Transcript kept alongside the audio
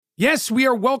Yes, we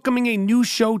are welcoming a new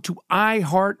show to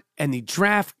iHeart and the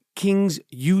DraftKings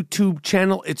YouTube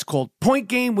channel. It's called Point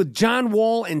Game with John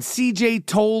Wall and CJ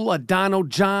Toledano.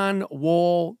 John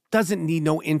Wall doesn't need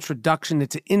no introduction.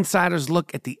 It's an insider's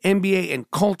look at the NBA and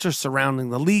culture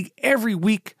surrounding the league. Every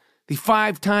week, the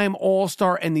five-time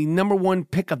All-Star and the number one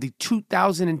pick of the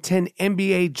 2010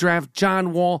 NBA draft,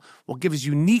 John Wall, will give his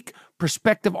unique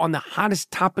perspective on the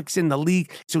hottest topics in the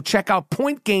league. So check out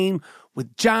Point Game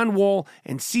with John Wall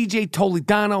and CJ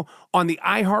Toledano on the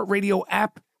iHeartRadio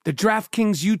app, the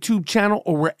DraftKings YouTube channel,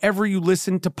 or wherever you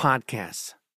listen to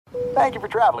podcasts. Thank you for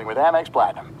traveling with Amex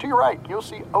Platinum. To your right, you'll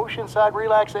see oceanside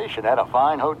relaxation at a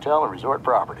fine hotel and resort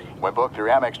property. When booked through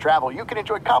Amex Travel, you can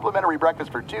enjoy complimentary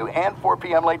breakfast for 2 and 4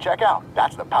 p.m. late checkout.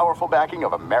 That's the powerful backing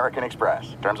of American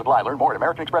Express. Terms apply. Learn more at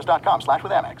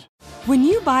americanexpress.com/withAmex. When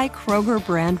you buy Kroger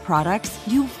brand products,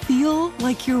 you feel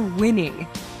like you're winning.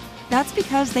 That's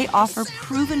because they offer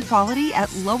proven quality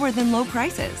at lower than low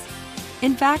prices.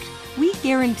 In fact, we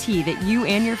guarantee that you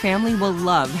and your family will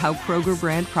love how Kroger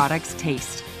brand products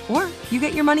taste, or you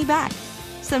get your money back.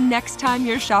 So next time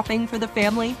you're shopping for the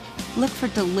family, look for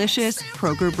delicious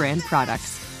Kroger brand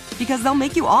products, because they'll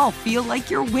make you all feel like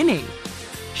you're winning.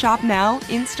 Shop now,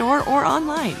 in-store, or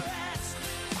online.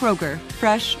 Kroger,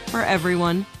 fresh for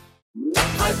everyone.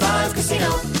 High Five Casino.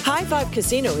 High Five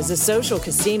Casino is a social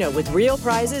casino with real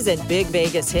prizes and big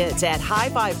Vegas hits at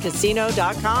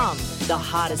highfivecasino.com. The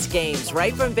hottest games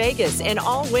right from Vegas, and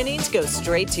all winnings go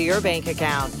straight to your bank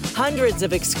account. Hundreds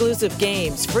of exclusive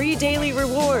games, free daily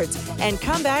rewards, and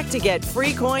come back to get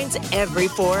free coins every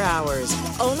 4 hours.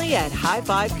 Only at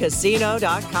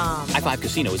highfivecasino.com. High Five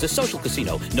Casino is a social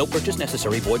casino. No purchase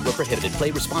necessary. Void where prohibited. Play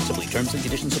responsibly. Terms and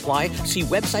conditions apply. See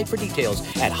website for details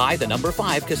at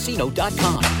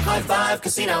high5casino.com. High Five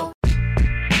Casino.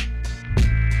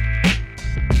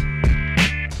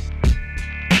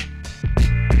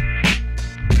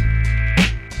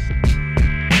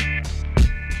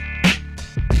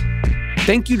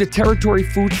 Thank you to Territory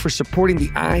Foods for supporting the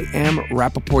I Am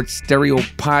Rappaport Stereo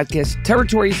podcast.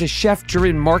 Territory is a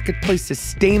chef-driven marketplace,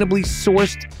 sustainably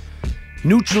sourced,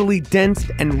 neutrally dense,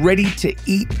 and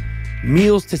ready-to-eat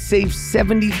meals to save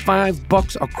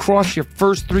 $75 across your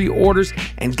first 3 orders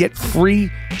and get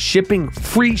free shipping.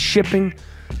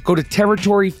 Go to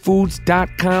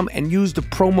territoryfoods.com and use the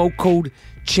promo code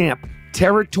CHAMP.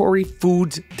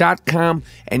 Territoryfoods.com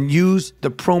and use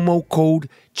the promo code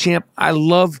CHAMP. I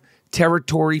love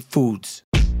Territory Foods.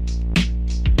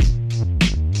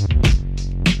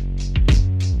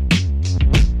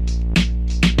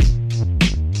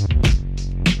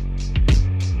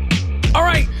 All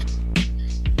right.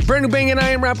 Brand new Bang and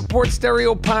I Am Rappaport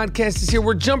Stereo podcast is here.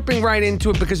 We're jumping right into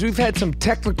it because we've had some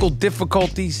technical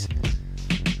difficulties.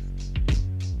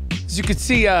 As you can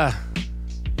see, my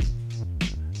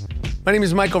name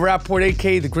is Michael Rappaport,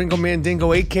 a.k.a. the Gringo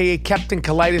Mandingo, a.k.a. Captain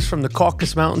Colitis from the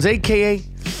Caucasus Mountains, a.k.a.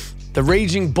 the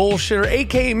Raging Bullshitter,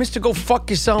 a.k.a. Mr. Go Fuck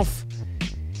Yourself,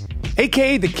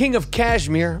 a.k.a. the King of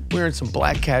Cashmere. Wearing some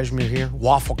black cashmere here,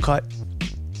 waffle cut.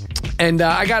 And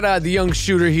I got the young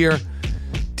shooter here,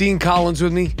 Dean Collins,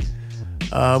 with me.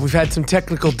 We've had some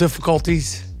technical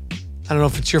difficulties. I don't know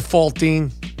if it's your fault,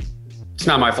 Dean. It's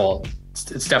not my fault.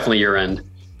 It's definitely your end.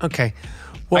 Okay.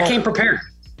 Well, I came prepared.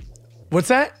 What's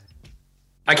that?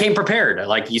 I came prepared.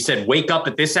 Like you said, wake up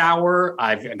at this hour.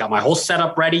 I've got my whole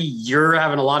setup ready. You're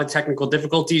having a lot of technical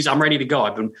difficulties. I'm ready to go.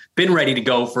 I've been ready to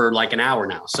go for like an hour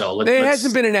now. So it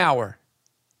hasn't been an hour.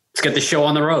 Let's get the show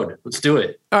on the road. Let's do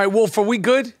it. All right, Wolf, are we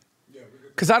good? Yeah, we're good.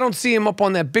 Because I don't see him up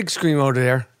on that big screen over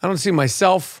there. I don't see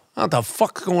myself. I don't know what the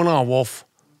fuck's going on, Wolf.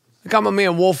 I got my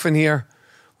man Wolf in here.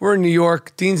 We're in New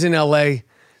York. Dean's in L.A.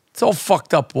 It's all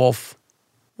fucked up, Wolf.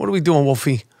 What are we doing,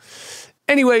 Wolfie?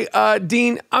 Anyway,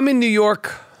 Dean, I'm in New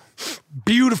York.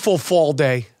 Beautiful fall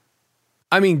day.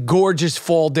 I mean, gorgeous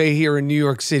fall day here in New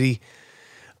York City.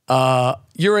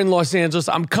 You're in Los Angeles.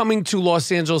 I'm coming to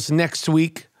Los Angeles next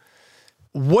week.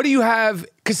 What do you have?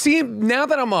 Because see, now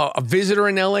that I'm a visitor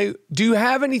in LA, do you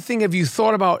have anything? Have you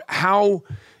thought about how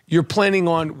you're planning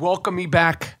on welcoming me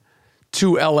back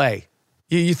to LA?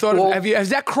 You thought, has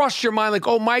that crossed your mind? Like,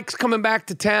 oh, Mike's coming back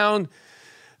to town.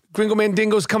 Gringo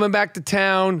Mandingo's coming back to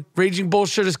town. Raging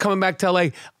Bullshitter's coming back to LA.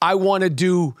 I want to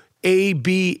do A,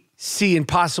 B, C, and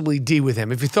possibly D with him.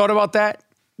 Have you thought about that?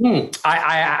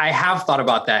 I have thought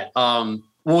about that.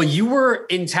 Well, you were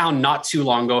in town not too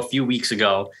long ago, a few weeks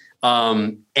ago.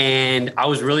 And I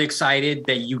was really excited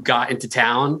that you got into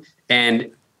town.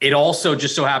 And it also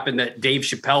just so happened that Dave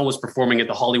Chappelle was performing at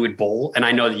the Hollywood Bowl. And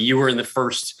I know that you were in the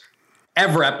first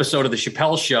ever episode of the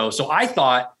Chappelle Show. So I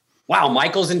thought, wow,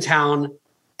 Michael's in town.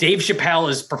 Dave Chappelle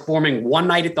is performing one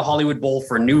night at the Hollywood Bowl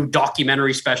for a new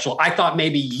documentary special. I thought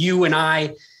maybe you and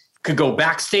I could go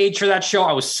backstage for that show.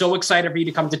 I was so excited for you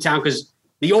to come to town because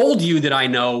the old you that I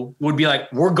know would be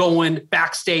like, we're going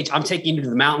backstage. I'm taking you to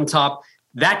the mountaintop.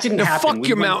 That didn't happen. Fuck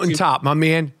your mountaintop, my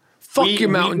man. Fuck your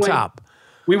mountaintop.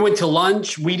 We went to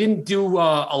lunch. We didn't do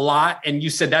a lot. And you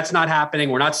said, that's not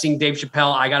happening. We're not seeing Dave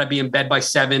Chappelle. I got to be in bed by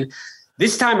 7.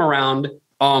 This time around,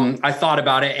 I thought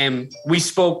about it and we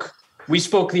spoke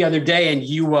the other day and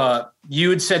you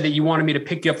had said that you wanted me to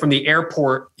pick you up from the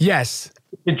airport. Yes.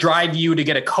 To drive you to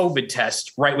get a COVID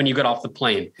test right when you get off the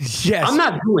plane. Yes. I'm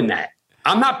not doing that.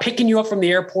 I'm not picking you up from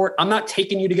the airport. I'm not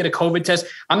taking you to get a COVID test.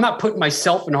 I'm not putting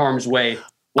myself in harm's way.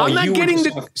 I'm not getting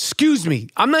excuse me.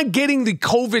 I'm not getting the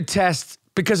COVID test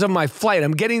because of my flight.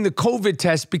 I'm getting the COVID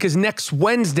test because next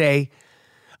Wednesday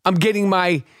I'm getting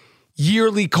my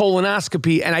yearly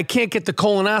colonoscopy and I can't get the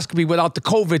colonoscopy without the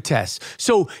COVID test.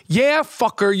 So yeah,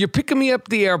 fucker, you're picking me up at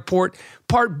the airport.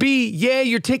 Part B, yeah,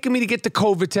 you're taking me to get the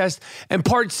COVID test. And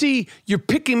part C, you're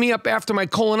picking me up after my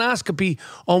colonoscopy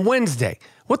on Wednesday.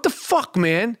 What the fuck,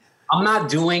 man? I'm not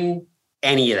doing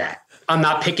any of that. I'm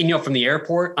not picking you up from the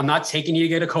airport. I'm not taking you to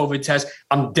get a COVID test.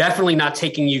 I'm definitely not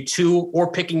taking you to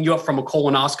or picking you up from a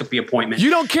colonoscopy appointment. You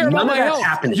don't care about my health.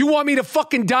 Happening. You want me to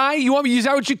fucking die? You want me? Is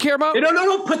that what you care about? No,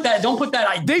 don't put that. Don't put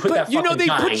that. They put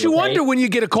you under when you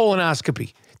get a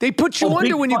colonoscopy. They put you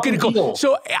under when you get a colonoscopy.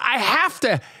 So I have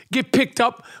to get picked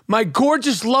up. My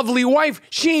gorgeous, lovely wife,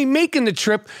 she ain't making the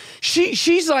trip.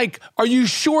 She's like, are you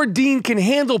sure Dean can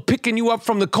handle picking you up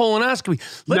from the colonoscopy?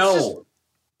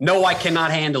 No, I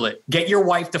cannot handle it. Get your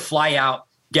wife to fly out.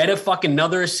 Get a fucking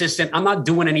another assistant. I'm not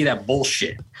doing any of that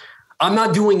bullshit. I'm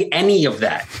not doing any of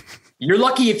that. You're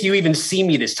lucky if you even see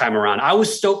me this time around. I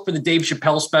was stoked for the Dave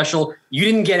Chappelle special. You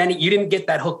didn't get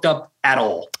that hooked up at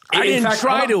all. I didn't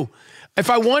try to.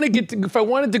 If I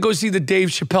wanted to go see the Dave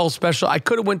Chappelle special, I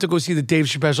could have went to go see the Dave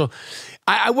Chappelle special.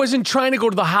 I wasn't trying to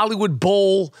go to the Hollywood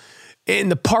Bowl in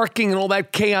the parking and all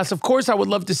that chaos. Of course, I would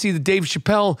love to see the Dave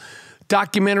Chappelle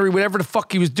documentary, whatever the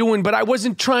fuck he was doing, but I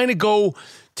wasn't trying to go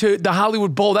to the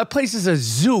Hollywood Bowl. That place is a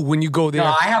zoo when you go there.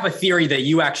 No, I have a theory that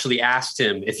you actually asked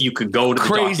him if you could go to the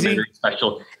documentary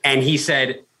special, and he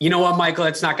said, you know what, Michael,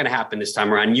 that's not going to happen this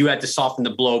time around. You had to soften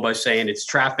the blow by saying it's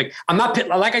traffic.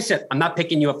 Like I said, I'm not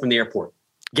picking you up from the airport.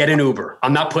 Get an Uber.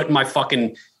 I'm not put myself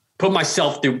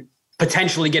through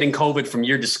potentially getting COVID from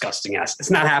your disgusting ass. It's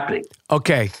not happening.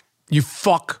 Okay. You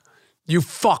fuck.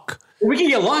 We can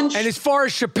get lunch. And as far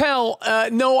as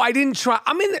Chappelle, no, I didn't try.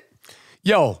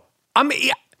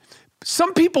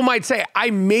 Some people might say I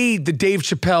made the Dave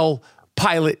Chappelle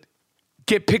pilot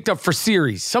get picked up for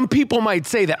series. Some people might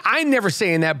say that. I'm never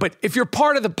saying that, but if you're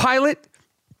part of the pilot,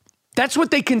 that's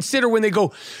what they consider when they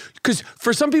go. Because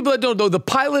for some people that don't know, the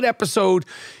pilot episode,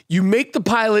 you make the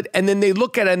pilot and then they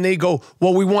look at it and they go,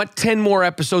 well, we want 10 more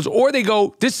episodes. Or they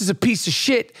go, this is a piece of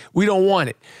shit. We don't want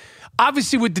it.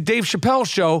 Obviously, with the Dave Chappelle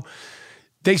show,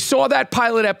 they saw that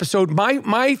pilot episode.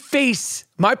 My face,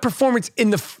 my performance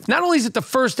in not only is it the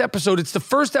first episode, it's the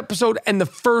first episode and the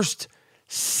first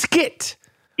skit.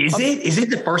 Is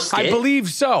it the first skit? I believe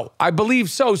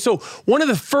so. So one of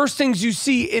the first things you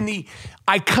see in the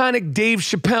iconic Dave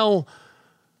Chappelle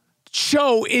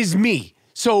show is me.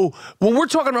 So when we're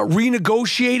talking about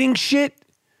renegotiating shit,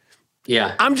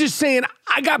 yeah, I'm just saying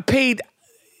I got paid.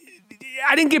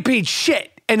 I didn't get paid shit.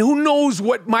 And who knows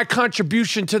what my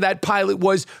contribution to that pilot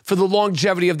was for the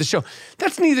longevity of the show.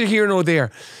 That's neither here nor there.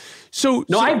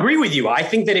 I agree with you. I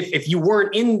think that if you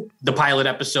weren't in the pilot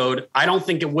episode, I don't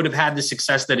think it would have had the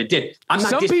success that it did.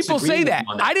 Some people say that.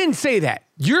 I didn't say that.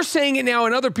 You're saying it now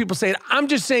and other people say it. I'm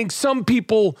just saying some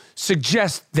people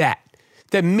suggest that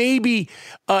maybe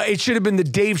it should have been the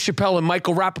Dave Chappelle and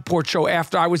Michael Rappaport show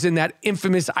after I was in that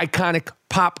infamous, iconic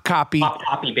Pop Copy. Pop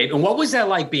Copy, babe. And what was that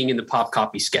like being in the Pop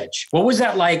Copy sketch? What was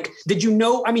that like? Did you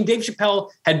know? I mean, Dave Chappelle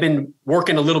had been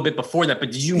working a little bit before that,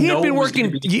 but did you know? He had been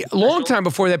working a long time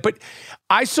before that, but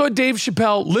I saw Dave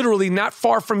Chappelle literally not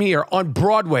far from here on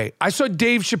Broadway. I saw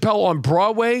Dave Chappelle on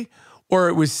Broadway, or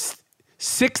it was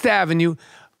 6th Avenue.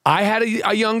 I had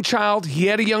a young child. He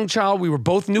had a young child. We were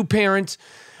both new parents.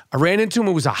 I ran into him.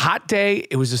 It was a hot day.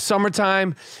 It was the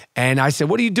summertime. And I said,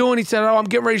 what are you doing? He said, oh, I'm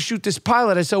getting ready to shoot this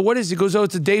pilot. I said, what is it? He goes, oh,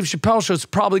 it's a Dave Chappelle show. It's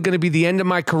probably going to be the end of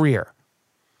my career.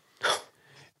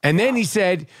 And then he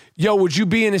said, yo, would you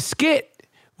be in a skit?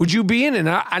 Would you be in it?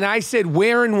 And I said,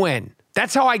 where and when?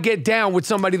 That's how I get down with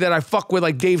somebody that I fuck with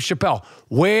like Dave Chappelle.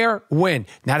 Where, when?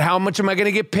 Not how much am I going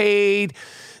to get paid?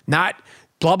 Not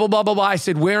blah, blah, blah, blah, blah. I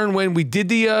said, where and when. We did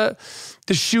the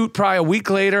shoot probably a week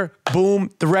later. Boom.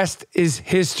 The rest is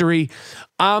history.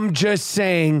 I'm just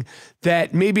saying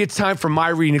that maybe it's time for my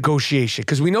renegotiation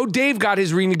because we know Dave got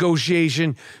his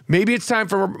renegotiation. Maybe it's time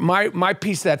for my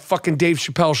piece of that fucking Dave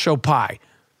Chappelle show pie.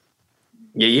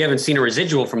 Yeah, you haven't seen a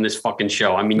residual from this fucking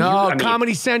show. I mean,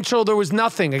 Comedy Central, there was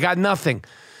nothing. I got nothing.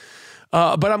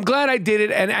 But I'm glad I did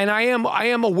it, and I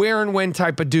am a where and when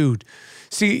type of dude.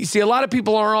 See, a lot of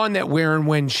people are on that where and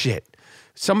when shit.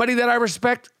 Somebody that I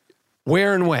respect,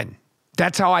 where and when.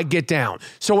 That's how I get down.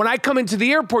 So when I come into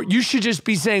the airport, you should just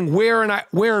be saying where and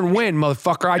when,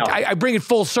 motherfucker. No. I bring it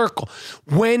full circle.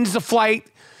 When's the flight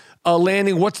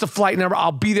landing? What's the flight number?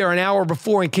 I'll be there an hour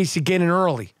before in case you get in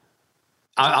early.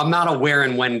 I'm not a where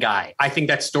and when guy. I think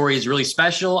that story is really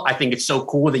special. I think it's so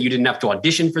cool that you didn't have to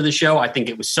audition for the show. I think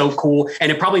it was so cool.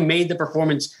 And it probably made the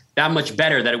performance that much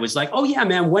better that it was like, oh yeah,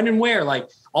 man, when and where? Like,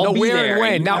 I'll be there. Where and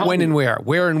when, not when and where.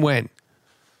 Where and when.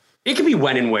 It could be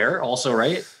when and where also,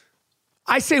 right?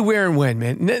 I say where and when,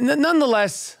 man.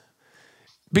 Nonetheless,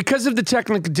 because of the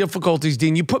technical difficulties,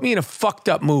 Dean, you put me in a fucked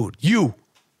up mood. You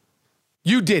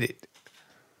did it.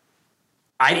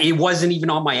 It wasn't even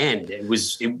on my end.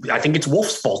 I think it's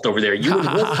Wolf's fault over there. You and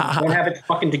Wolf don't have it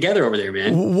fucking together over there,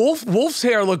 man. Wolf's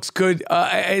hair looks good.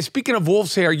 Speaking of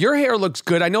Wolf's hair, your hair looks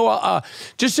good. I know.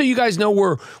 Just so you guys know,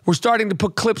 we're starting to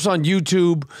put clips on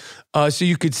YouTube, so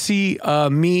you could see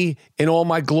me in all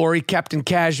my glory, Captain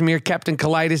Kashmir, Captain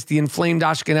Colitis, the inflamed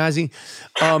Ashkenazi.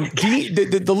 Dean,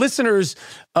 the listeners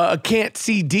can't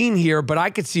see Dean here, but I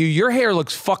could see you. Your hair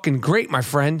looks fucking great, my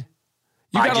friend.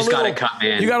 I just got it cut,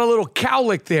 man. You got a little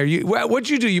cowlick there. What'd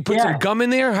you do? You put some gum in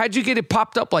there? How'd you get it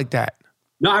popped up like that?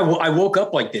 No, I woke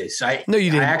up like this. No,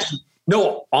 you didn't.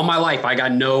 No, all my life I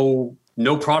got no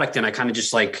product, and I kind of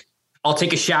just like I'll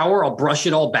take a shower, I'll brush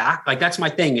it all back. Like that's my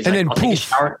thing. Is and like, then I'll poof. take a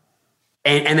shower,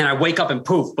 and then I wake up and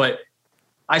poof. But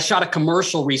I shot a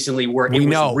commercial recently where it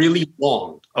was really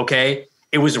long. Okay.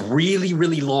 It was really,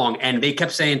 really long. And they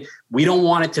kept saying, we don't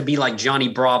want it to be like Johnny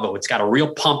Bravo. It's got a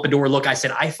real pompadour look. I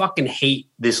said, I fucking hate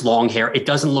this long hair. It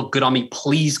doesn't look good on me.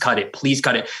 Please cut it. Please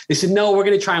cut it. They said, no, we're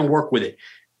going to try and work with it.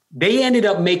 They ended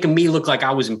up making me look like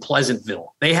I was in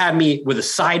Pleasantville. They had me with a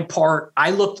side part.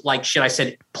 I looked like shit. I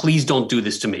said, please don't do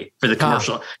this to me for the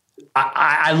commercial.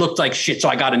 I looked like shit.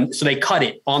 So so they cut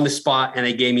it on the spot and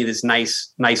they gave me this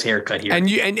nice haircut here.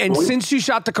 And since you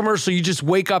shot the commercial, you just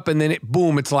wake up and then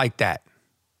boom, it's like that.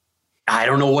 I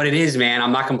don't know what it is, man.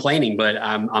 I'm not complaining, but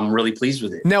I'm really pleased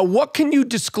with it. Now, what can you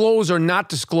disclose or not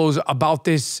disclose about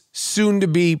this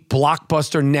soon-to-be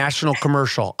blockbuster national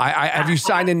commercial? I have you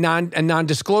signed a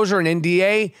non-disclosure, an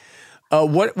NDA?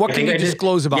 What can you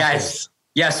disclose about this?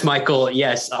 Yes, Michael.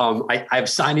 Yes, I've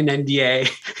signed an NDA.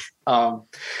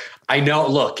 I know.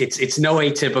 Look, it's no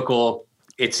Atypical.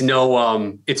 It's no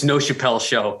Chappelle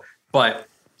show, but.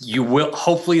 You will.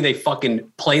 Hopefully they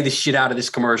fucking play the shit out of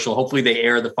this commercial. Hopefully they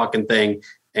air the fucking thing.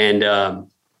 And,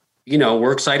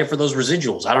 we're excited for those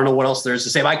residuals. I don't know what else there is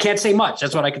to say, but I can't say much.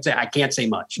 That's what I can say. I can't say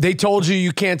much. They told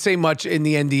you can't say much in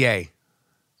the NDA.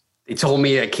 They told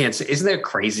me I can't say. Isn't that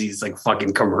crazy? It's like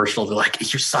fucking commercial. They're like,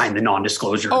 you signed the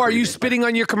non-disclosure. Oh, are you spitting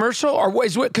on your commercial? Or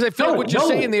what? Because I feel like what you're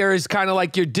saying there is kind of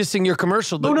like you're dissing your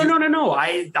commercial. No.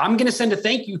 I'm going to send a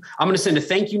thank you. I'm going to send a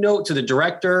thank you note to the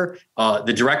director.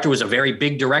 The director was a very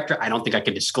big director. I don't think I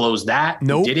can disclose that.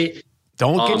 Nope. Who did it?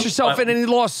 Don't get yourself in any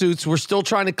lawsuits. We're still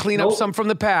trying to clean up some from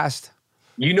the past.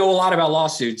 You know a lot about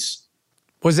lawsuits.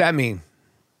 What does that mean?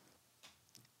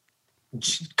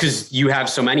 Because you have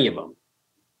so many of them.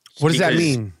 What does that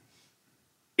mean?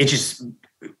 It just,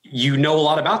 you know a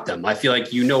lot about them. I feel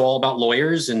like you know all about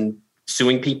lawyers and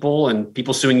suing people and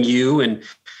people suing you. And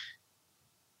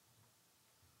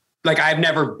like, I've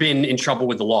never been in trouble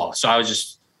with the law. So I was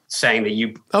just saying that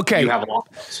you have a law.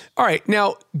 All right.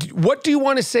 Now, what do you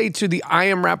want to say to the I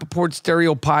Am Rappaport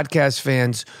Stereo podcast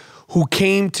fans who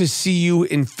came to see you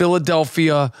in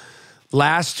Philadelphia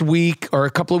last week or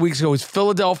a couple of weeks ago? It was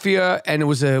Philadelphia and it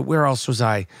was where else was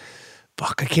I?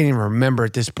 Fuck, I can't even remember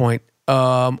at this point.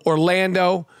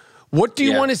 Orlando. What do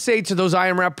you want to say to those I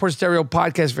Am Rappaport Stereo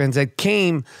podcast fans that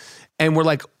came and were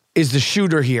like, is the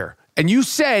shooter here? And you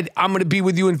said, I'm going to be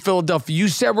with you in Philadelphia. You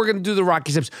said we're going to do the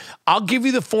Rocky Steps. I'll give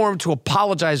you the forum to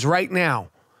apologize right now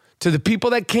to the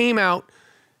people that came out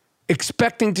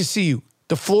expecting to see you.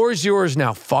 The floor is yours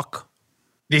now, fuck.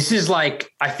 This is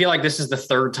like, I feel like this is the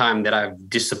third time that I've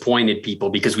disappointed people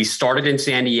because we started in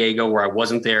San Diego where I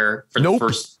wasn't there for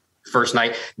the first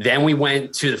night. Then we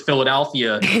went to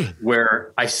Philadelphia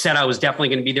where I said I was definitely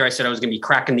going to be there. I said I was going to be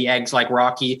cracking the eggs like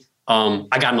Rocky.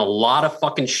 I got in a lot of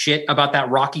fucking shit about that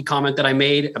Rocky comment that I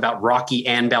made about Rocky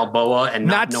and Balboa and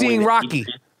not seeing Rocky.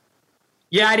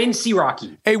 Yeah, I didn't see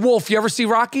Rocky. Hey, Wolf, you ever see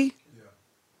Rocky? Yeah.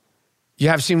 You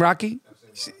have seen Rocky?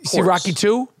 See Rocky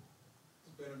 2?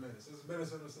 It's been a minute. It's been a minute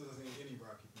since I've seen any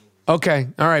Rocky movie. Okay,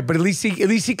 all right, but at least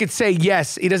he could say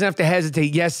yes. He doesn't have to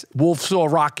hesitate. Yes, Wolf saw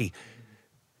Rocky.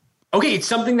 Okay, it's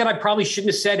something that I probably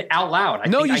shouldn't have said out loud.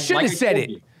 You shouldn't have said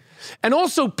it. And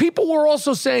also, people were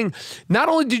also saying, not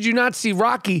only did you not see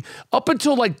Rocky, up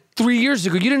until like 3 years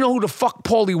ago, you didn't know who the fuck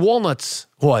Paulie Walnuts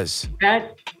was.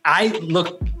 I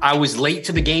was late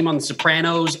to the game on The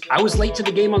Sopranos. I was late to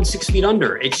the game on 6 Feet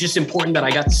Under. It's just important that I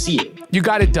got to see it. You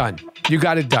got it done.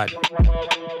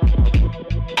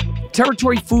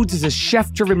 Territory Foods is a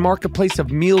chef-driven marketplace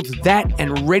of meals that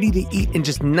and ready to eat in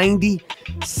just 90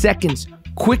 seconds.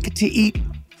 Quick to eat,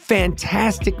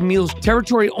 fantastic meals.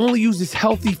 Territory only uses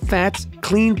healthy fats,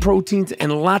 clean proteins,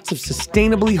 and lots of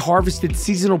sustainably harvested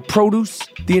seasonal produce.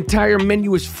 The entire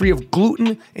menu is free of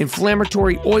gluten,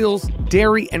 inflammatory oils,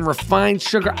 dairy, and refined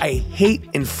sugar. I hate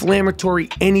inflammatory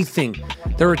anything.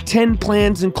 There are 10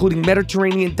 plans, including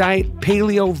Mediterranean diet,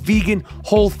 paleo, vegan,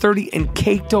 Whole30, and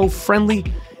keto friendly.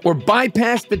 Or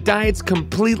bypass the diets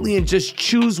completely and just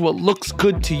choose what looks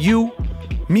good to you.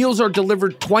 Meals are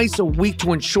delivered twice a week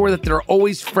to ensure that they're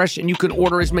always fresh, and you can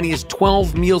order as many as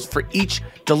 12 meals for each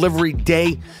delivery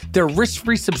day. Their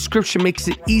risk-free subscription makes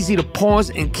it easy to pause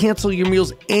and cancel your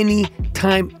meals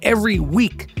anytime, every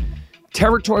week.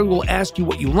 Territory will ask you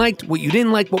what you liked, what you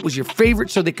didn't like, what was your favorite,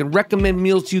 so they can recommend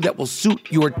meals to you that will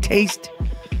suit your taste.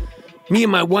 Me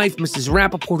and my wife, Mrs.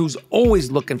 Rappaport, who's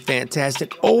always looking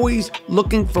fantastic, always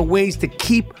looking for ways to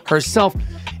keep herself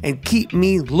and keep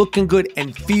me looking good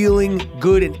and feeling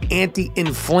good and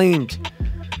anti-inflamed.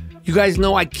 You guys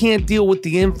know I can't deal with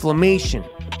the inflammation,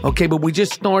 okay? But we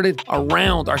just started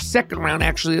our second round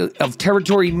actually, of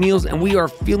Territory meals, and we are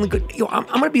feeling good. Yo, I'm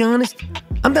gonna be honest,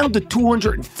 I'm down to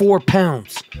 204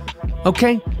 pounds,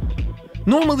 okay?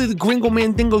 Normally the Gringo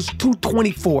Mandingo's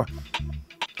 224.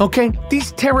 Okay,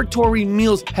 these Territory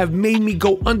meals have made me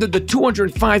go under the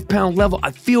 205-pound level.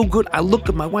 I feel good. I look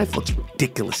good. My wife looks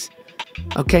ridiculous.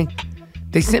 Okay,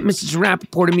 they sent Mrs.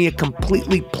 Rappaport and me a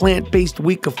completely plant-based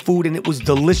week of food, and it was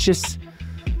delicious.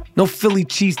 No Philly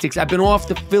cheesesteaks. I've been off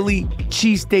the Philly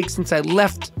cheesesteak since I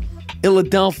left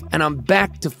Philadelphia, and I'm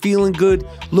back to feeling good,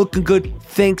 looking good,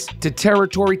 thanks to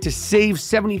Territory. To save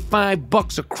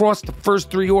 $75 across the first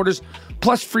 3 orders,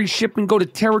 plus free shipping, go to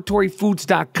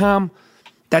territoryfoods.com.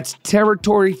 That's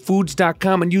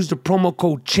territoryfoods.com and use the promo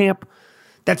code CHAMP.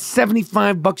 That's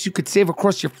 $75 you could save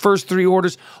across your first 3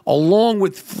 orders, along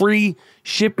with free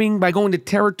shipping by going to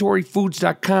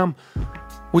territoryfoods.com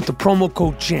with the promo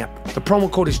code CHAMP. The promo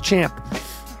code is CHAMP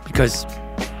because,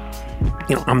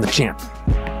 I'm the champ.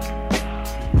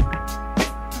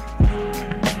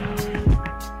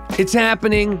 It's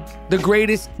happening. The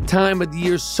greatest time of the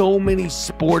year. So many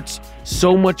sports,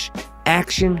 so much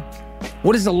action.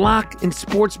 What is a lock in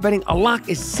sports betting? A lock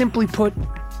is, simply put,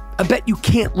 a bet you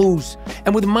can't lose.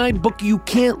 And with MyBookie, you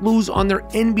can't lose on their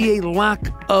NBA lock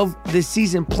of the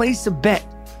season. Place a bet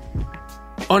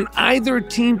on either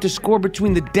team to score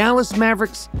between the Dallas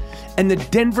Mavericks and the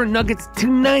Denver Nuggets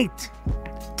tonight.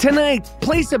 Tonight,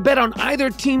 place a bet on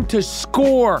either team to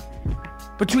score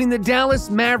between the Dallas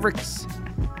Mavericks.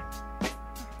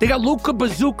 They got Luka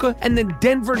Bazooka and the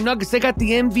Denver Nuggets. They got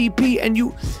the MVP. And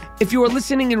if you are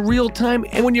listening in real time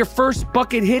and when your first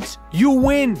bucket hits, you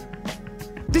win.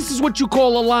 This is what you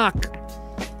call a lock.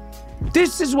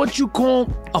 This is what you call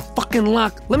a fucking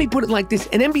lock. Let me put it like this.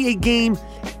 An NBA game,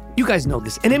 you guys know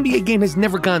this. An NBA game has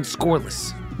never gone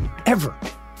scoreless. Ever.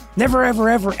 Never, ever,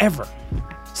 ever, ever.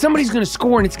 Somebody's going to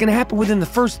score and it's going to happen within the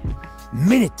first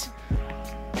minute.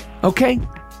 Okay?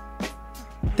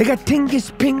 They got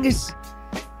Tingus Pingus.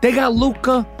 They got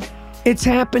Luka. It's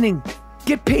happening.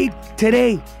 Get paid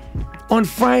today, on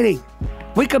Friday.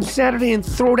 Wake up Saturday and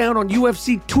throw down on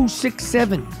UFC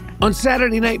 267. On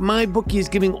Saturday night, MyBookie is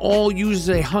giving all users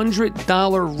a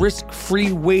 $100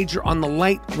 risk-free wager on the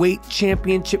Lightweight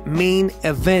Championship main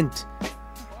event.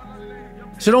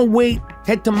 So don't wait.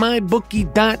 Head to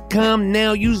MyBookie.com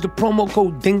now. Use the promo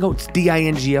code DINGO. It's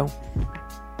D-I-N-G-O.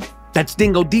 That's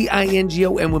DINGO,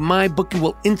 D-I-N-G-O, and with MyBookie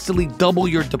will instantly double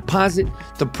your deposit.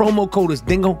 The promo code is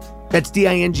DINGO. That's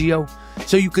D-I-N-G-O.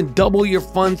 So you can double your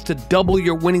funds to double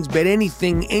your winnings. Bet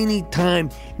anything, anytime,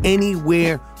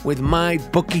 anywhere with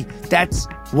MyBookie. That's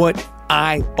what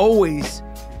I always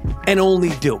and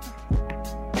only do.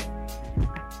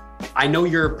 I know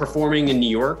you're performing in New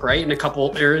York, right? In a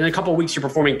couple of weeks, you're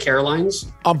performing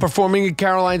Caroline's. I'm performing in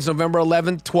Caroline's November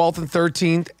 11th, 12th, and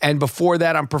 13th. And before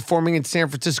that, I'm performing in San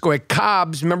Francisco at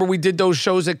Cobb's. Remember we did those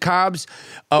shows at Cobb's?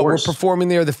 We're performing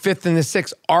there the 5th and the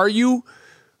 6th. Are you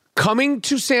coming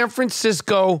to San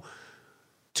Francisco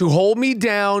to hold me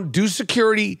down, do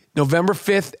security November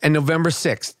 5th and November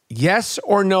 6th? Yes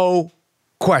or no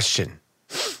question?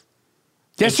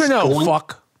 Yes or no,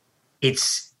 fuck?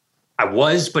 I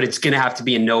was, but it's going to have to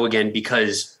be a no again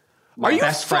because Are you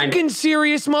fucking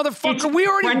serious, motherfucker? We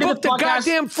already booked a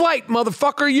goddamn flight,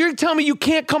 motherfucker. You're telling me you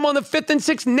can't come on the 5th and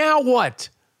 6th? Now what?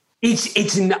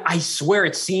 I swear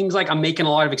it seems like I'm making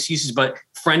a lot of excuses, but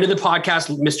friend of the podcast,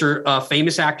 Mr.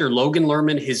 Famous actor Logan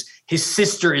Lerman, his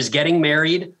sister is getting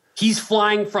married. He's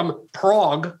flying from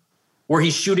Prague, where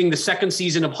he's shooting the second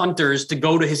season of Hunters, to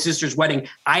go to his sister's wedding.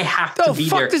 I have to be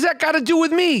there. The fuck does that got to do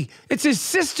with me? It's his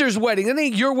sister's wedding. It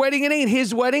ain't your wedding. It ain't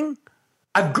his wedding.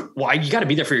 You got to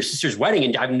be there for your sister's wedding,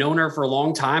 and I've known her for a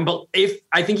long time. But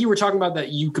I think you were talking about that,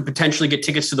 you could potentially get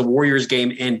tickets to the Warriors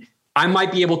game, and I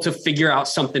might be able to figure out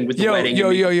something with the wedding.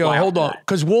 Hold on,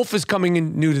 because Wolf is coming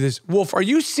in new to this. Wolf, are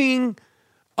you seeing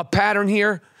a pattern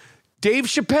here? Dave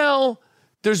Chappelle,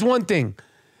 there's one thing.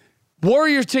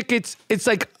 Warrior tickets, it's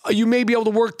like you may be able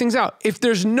to work things out. If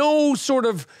there's no sort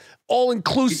of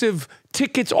all-inclusive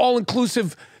tickets,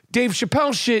 all-inclusive Dave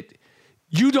Chappelle shit,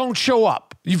 you don't show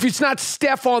up. If it's not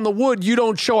Steph on the wood, you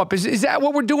don't show up. Is that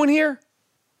what we're doing here?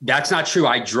 That's not true.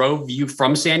 I drove you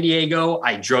from San Diego.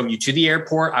 I drove you to the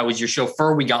airport. I was your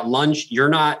chauffeur. We got lunch. You're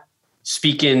not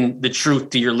speaking the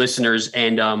truth to your listeners.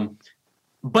 And,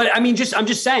 but I mean, I'm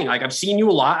just saying, like, I've seen you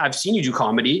a lot. I've seen you do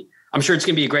comedy. I'm sure it's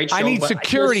going to be a great show. I need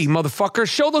security, motherfucker.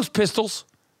 Show those pistols.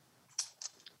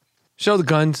 Show the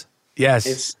guns.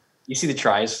 Yes. You see the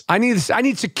tries. I need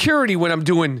security when I'm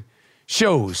doing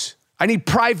shows. I need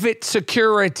private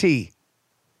security.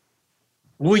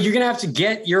 Well, you're going to have to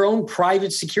get your own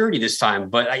private security this time,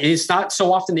 but it's not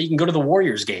so often that you can go to the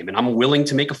Warriors game, and I'm willing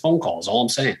to make a phone call is all I'm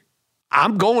saying.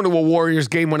 I'm going to a Warriors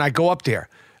game when I go up there.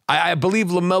 I believe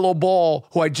LaMelo Ball,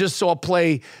 who I just saw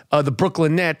play the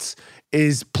Brooklyn Nets,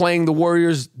 is playing the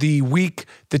Warriors the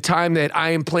time that I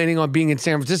am planning on being in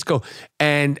San Francisco.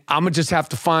 And I'm going to just have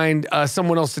to find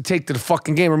someone else to take to the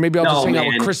fucking game. Or maybe I'll just hang out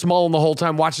with Chris Mullin the whole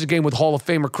time, watch the game with Hall of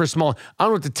Famer Chris Mullin. I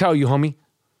don't know what to tell you, homie.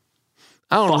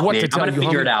 I don't know what to tell you, homie. I'm going to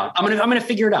figure it out. I'm going to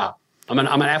figure it out. I'm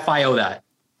going to FIO that.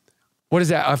 What is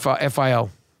that, FIO?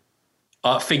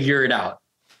 Figure it out.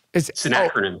 It's an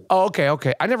acronym. Oh,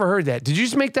 okay. I never heard that. Did you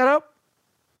just make that up?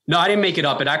 No, I didn't make it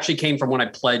up. It actually came from when I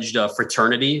pledged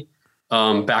fraternity.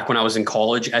 Back when I was in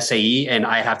college, SAE, and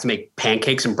I have to make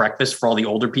pancakes and breakfast for all the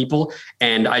older people.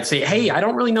 And I'd say, hey, I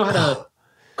don't really know how to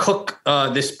cook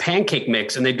this pancake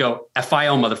mix. And they'd go,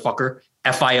 FIO, motherfucker,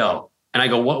 FIO. And I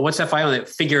go, what's FIO? And they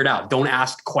figure it out. Don't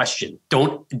ask question.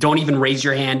 Don't even raise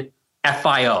your hand.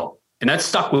 FIO. And that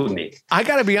stuck with me. I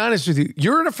got to be honest with you.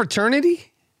 You're in a fraternity?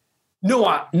 No,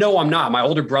 I'm not. My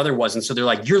older brother wasn't. So they're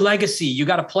like, your legacy, you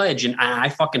got to pledge. And I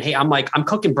fucking hate. I'm like, I'm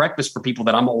cooking breakfast for people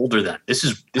that I'm older than. This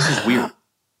is weird.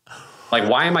 Like,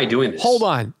 why am I doing this? Hold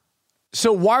on.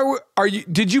 So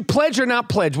did you pledge or not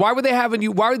pledge? Why would they have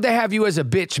you as a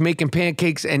bitch making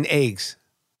pancakes and eggs?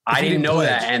 I didn't know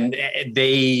that. And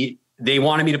they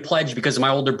wanted me to pledge because my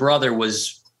older brother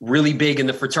was really big in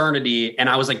the fraternity. And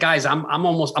I was like, guys, I'm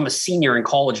a senior in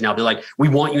college now. They're like, we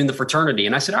want you in the fraternity.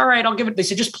 And I said, all right, I'll give it. They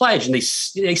said, just pledge. And they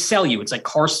sell you. It's like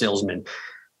car salesmen.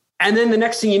 And then the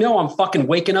next thing you know, I'm fucking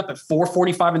waking up at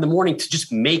 4:45 in the morning to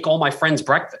just make all my friends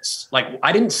breakfast. Like,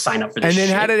 I didn't sign up for this. And then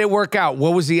shit. How did it work out?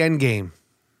 What was the end game?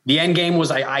 The end game was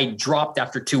I dropped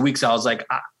after 2 weeks. I was like,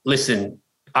 listen,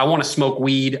 I want to smoke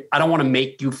weed. I don't want to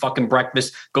make you fucking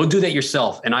breakfast. Go do that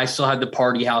yourself. And I still had the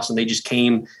party house and they just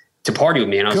came to party with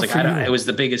me. And I was it was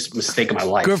the biggest mistake of my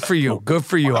life. Good for you. Good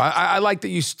for you. I like that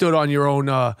you stood on your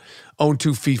own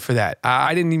 2 feet for that.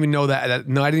 I didn't even know that.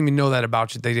 No, I didn't even know that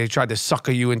about you. They tried to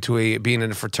sucker you into being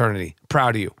in a fraternity.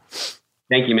 Proud of you.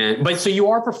 Thank you, man. But so you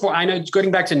are I know,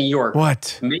 going back to New York.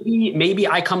 What? Maybe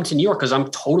I come to New York because I'm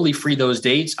totally free those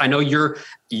dates. I know you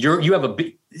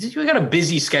got a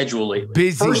busy schedule lately.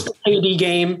 Busy. First KD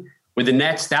game with the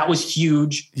Nets, that was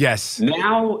huge. Yes.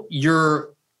 Now you're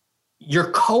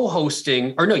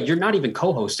co-hosting, or no, you're not even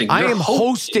co-hosting. I am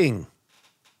hosting.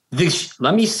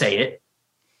 Let me say it.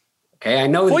 Okay, I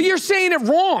know. Well, you're saying it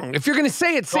wrong. If you're going to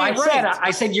say it, say it right.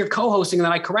 I said you're co-hosting, and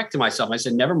then I corrected myself. I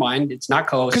said, never mind, it's not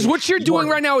co-hosting. Because what you're doing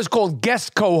right now is called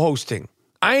guest co-hosting.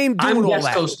 I ain't doing all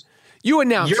that. You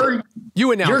announce it.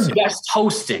 You announce it. You're guest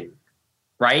hosting,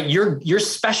 right? You're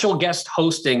special guest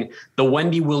hosting the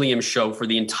Wendy Williams show for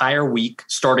the entire week,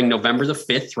 starting November the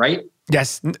 5th, right?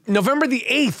 Yes, November the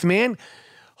 8th, man.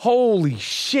 Holy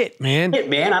shit, man.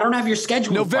 I don't have your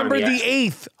schedule. November the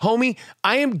 8th, homie.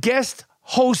 I am guest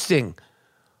hosting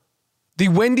the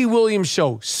Wendy Williams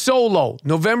show solo,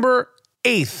 November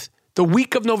 8th, the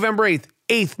week of November 8th,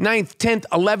 8th, 9th, 10th,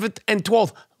 11th, and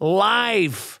 12th,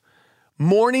 live.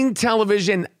 Morning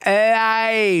television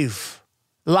live.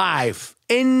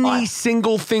 Any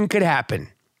single thing could happen.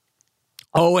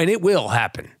 Oh, and it will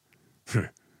happen.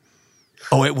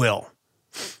 Oh, it will.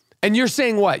 And you're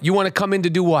saying what? You want to come in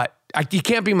to do what? You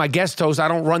can't be my guest host. I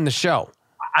don't run the show.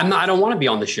 I don't want to be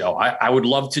on the show. I would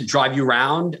love to drive you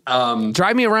around.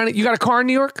 Drive me around. You got a car in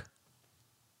New York?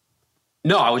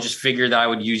 No, I would just figure that I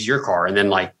would use your car, and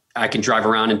then like I can drive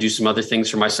around and do some other things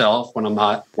for myself when I'm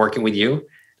not working with you.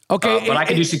 Okay, but I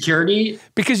can do security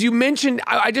because you mentioned.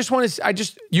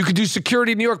 You could do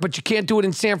security in New York, but you can't do it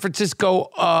in San Francisco.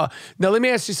 Now, let me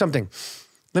ask you something.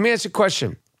 Let me ask you a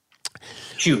question.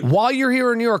 Shoot. While you're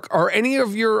here in New York, are any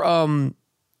of your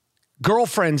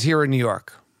girlfriends here in New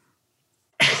York?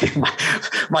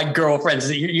 my girlfriends.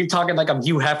 You're talking like I'm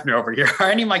Hugh Hefner over here. Are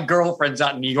any of my girlfriends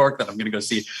out in New York that I'm going to go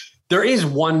see? There is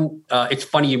one. It's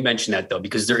funny you mentioned that, though,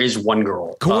 because there is one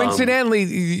girl.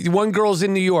 Coincidentally, one girl's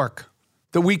in New York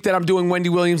the week that I'm doing Wendy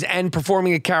Williams and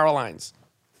performing at Caroline's.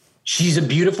 She's a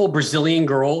beautiful Brazilian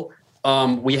girl.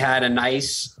 We had a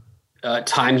nice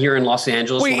time here in Los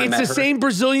Angeles. Wait, it's the same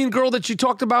Brazilian girl that you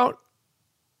talked about?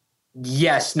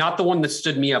 Yes, not the one that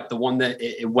stood me up, the one that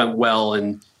it went well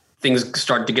and things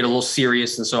started to get a little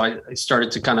serious. And so I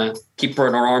started to kind of keep her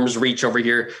in our arm's reach over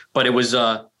here. But it was...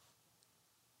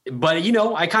 But, you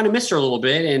know, I kind of missed her a little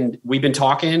bit, and we've been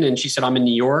talking, and she said, I'm in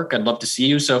New York. I'd love to see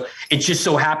you. So it just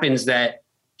so happens that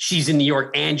she's in New York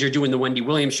and you're doing the Wendy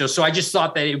Williams show. So I just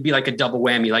thought that it would be like a double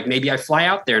whammy. Like maybe I fly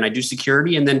out there and I do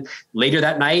security, and then later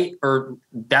that night or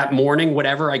that morning,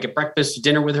 whatever, I get breakfast,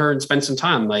 dinner with her and spend some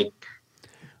time. Like,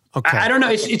 okay. I don't know.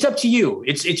 It's up to you.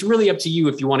 It's really up to you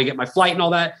if you want to get my flight and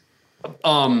all that.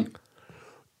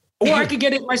 Or I could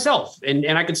get it myself, and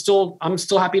I'm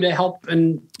still happy to help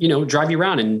and, you know, drive you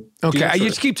around and. Okay, you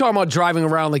just keep talking about driving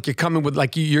around like you're coming with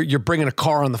like you're bringing a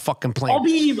car on the fucking plane.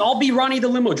 I'll be Ronnie the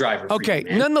limo driver. Okay, for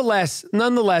you,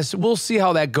 nonetheless, we'll see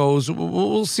how that goes.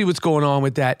 We'll see what's going on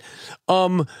with that.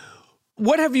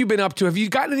 What have you been up to? Have you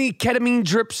gotten any ketamine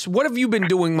drips? What have you been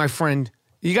doing, my friend?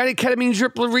 You got any ketamine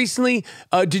drip recently?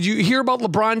 Did you hear about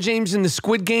LeBron James and the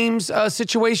Squid Games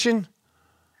situation?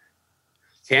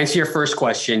 To answer your first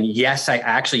question, yes, I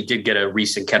actually did get a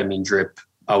recent ketamine drip.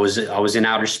 I was in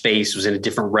outer space, was in a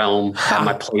different realm, had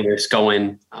my playlist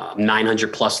going,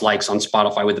 900 plus likes on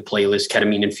Spotify with the playlist,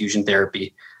 Ketamine Infusion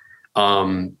Therapy.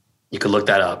 You could look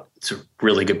that up. It's a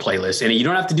really good playlist. And you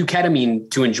don't have to do ketamine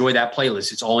to enjoy that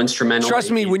playlist. It's all instrumental.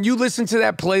 Trust me, when you listen to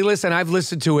that playlist, and I've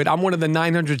listened to it, I'm one of the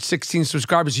 916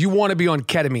 subscribers. You want to be on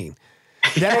ketamine.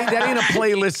 That ain't a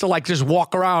playlist to like just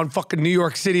walk around fucking New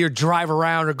York City or drive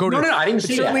around or go to. No, I didn't see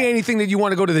that. It's certainly anything that you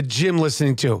want to go to the gym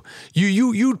listening to.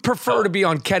 You'd prefer to be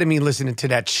on ketamine listening to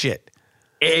that shit.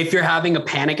 If you're having a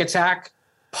panic attack,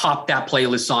 pop that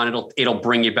playlist on. It'll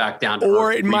bring you back down to earth.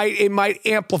 Or it might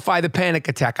amplify the panic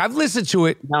attack. I've listened to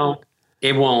it. No,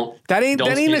 it won't. That ain't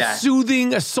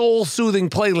a soul soothing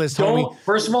playlist, homie.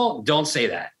 First of all, don't say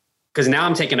that, because now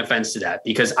I'm taking offense to that,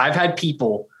 because I've had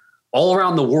people all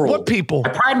around the world. What people? I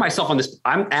pride myself on this.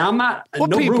 I'm not. What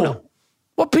no people? Bruno.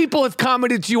 What people have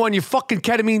commented to you on your fucking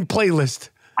ketamine playlist?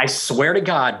 I swear to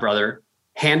God, brother,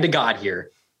 hand to God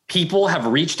here. People have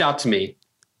reached out to me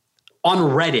on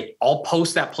Reddit. I'll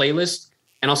post that playlist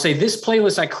and I'll say, this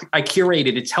playlist I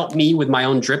curated, it's helped me with my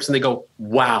own drips. And they go,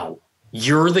 wow,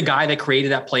 you're the guy that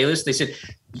created that playlist? They said,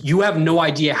 you have no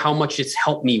idea how much it's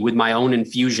helped me with my own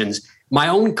infusions. My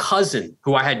own cousin,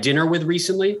 who I had dinner with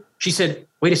recently, she said,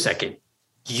 wait a second,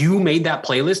 you made that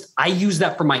playlist? I use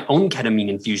that for my own ketamine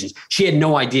infusions. She had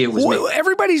no idea it was me.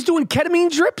 Everybody's doing ketamine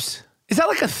drips? Is that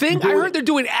like a thing? I heard they're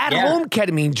doing at-home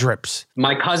ketamine drips.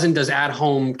 My cousin does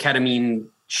at-home ketamine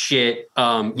shit.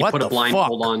 You put a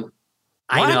blindfold on.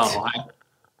 I know.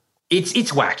 It's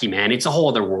wacky, man. It's a whole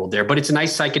other world there, but it's a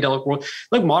nice psychedelic world.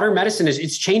 Look, modern medicine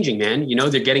it's changing, man. You know,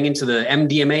 they're getting into the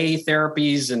MDMA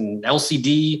therapies and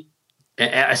LCD.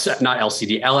 Not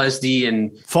LCD, LSD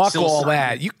and fuck all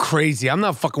that. You crazy. I'm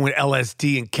not fucking with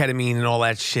LSD and ketamine and all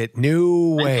that shit.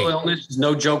 No way. Mental illness is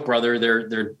no joke, brother.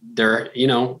 They're you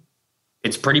know,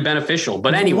 it's pretty beneficial.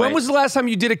 But anyway. When was the last time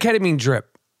you did a ketamine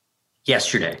drip?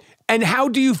 Yesterday. And how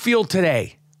do you feel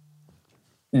today?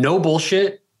 No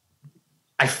bullshit.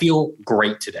 I feel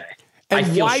great today. And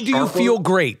why do you feel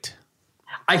great?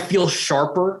 I feel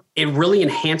sharper. It really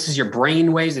enhances your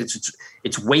brain waves.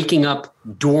 It's waking up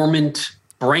dormant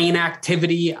brain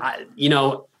activity, you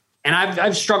know, and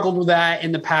I've struggled with that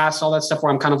in the past, all that stuff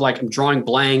where I'm kind of like, I'm drawing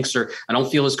blanks or I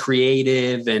don't feel as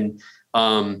creative. And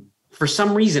for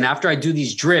some reason, after I do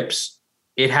these drips,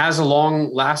 it has a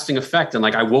long lasting effect. And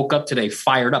like, I woke up today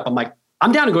fired up. I'm like,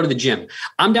 I'm down to go to the gym.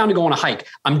 I'm down to go on a hike.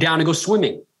 I'm down to go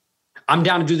swimming. I'm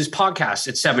down to do this podcast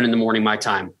at 7 a.m. my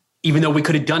time. even though we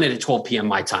could have done it at 12 p.m.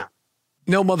 my time.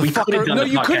 No, motherfucker. No,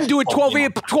 you couldn't do it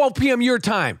 12 p.m. your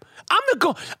time. I'm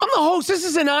the host. This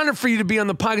is an honor for you to be on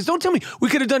the podcast. Don't tell me we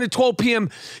could have done it 12 p.m.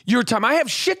 your time. I have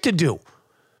shit to do.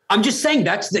 I'm just saying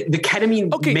that's the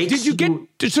ketamine. Okay, makes did you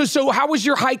get so how was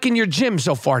your hike in your gym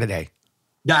so far today?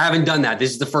 No, I haven't done that.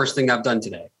 This is the first thing I've done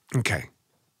today. Okay.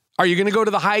 Are you going to go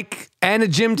to the hike and a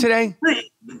gym today?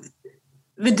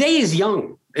 The day is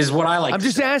young, is what I like. I'm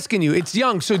just asking you. It's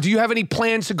young. So do you have any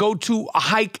plans to go to a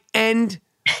hike and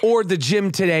or the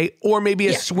gym today, or maybe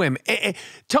a swim?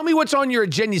 Tell me what's on your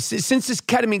agenda. Since this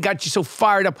ketamine got you so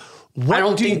fired up, I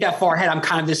don't think that far ahead. I'm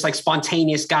kind of this like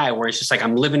spontaneous guy where it's just like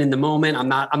I'm living in the moment. I'm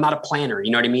not a planner.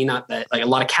 You know what I mean? Not that, like a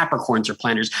lot of Capricorns are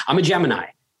planners. I'm a Gemini.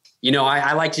 You know,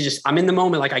 I like to I'm in the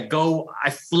moment. Like I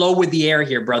flow with the air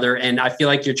here, brother. And I feel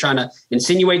like you're trying to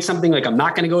insinuate something like I'm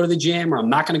not going to go to the gym or I'm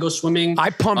not going to go swimming.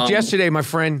 I pumped yesterday, my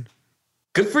friend.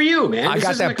 Good for you, man. I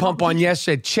got that pump on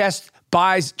yesterday. Chest,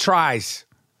 buys, tries.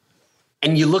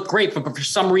 And you look great, but for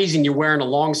some reason you're wearing a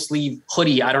long sleeve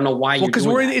hoodie. I don't know why. Well, because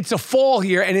it's a fall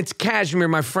here and it's cashmere,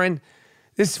 my friend.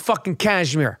 This is fucking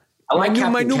cashmere. My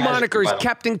new moniker is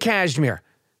Captain Cashmere.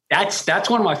 That's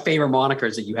one of my favorite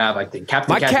monikers that you have, I think.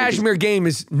 Captain Cashmere game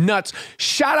is nuts.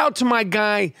 Shout out to my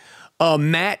guy,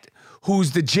 Matt,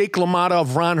 who's the Jake LaMotta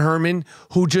of Ron Herman,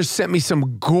 who just sent me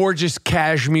some gorgeous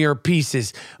cashmere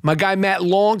pieces. My guy, Matt,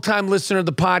 longtime listener of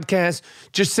the podcast,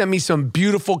 just sent me some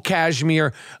beautiful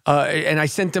cashmere, and I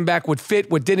sent them back what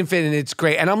fit, what didn't fit, and it's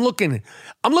great. And I'm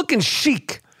looking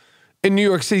chic in New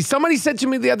York City. Somebody said to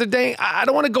me the other day, I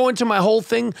don't want to go into my whole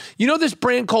thing. You know this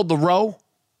brand called The Row?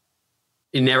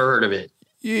 You never heard of it.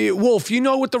 Wolf, you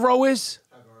know what The Row is?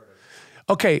 I've heard of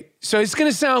it. Okay, so it's going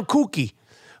to sound kooky,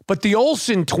 but the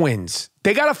Olsen twins,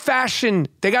 they got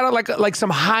like some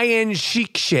high-end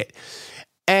chic shit.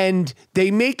 And they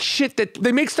make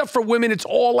stuff for women. It's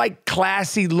all like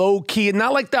classy, low-key, and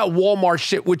not like that Walmart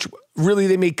shit, which really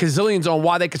they make gazillions on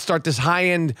why they could start this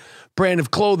high-end brand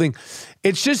of clothing.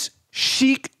 It's just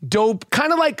chic, dope,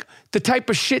 kind of like the type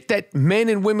of shit that men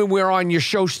and women wear on your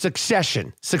show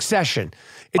Succession.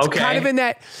 It's kind of in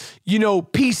that,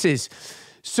 pieces.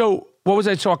 So what was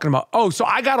I talking about? Oh, so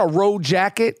I got a Row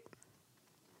jacket.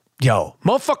 Yo,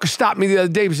 motherfucker stopped me the other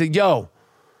day and said, yo,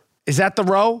 is that The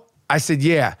Row? I said,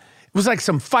 yeah. It was like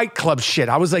some Fight Club shit.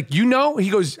 I was like, you know? He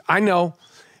goes, I know.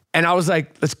 And I was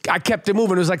like, I kept it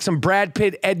moving. It was like some Brad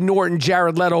Pitt, Ed Norton,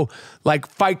 Jared Leto, like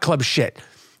Fight Club shit.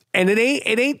 And it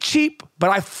ain't cheap, but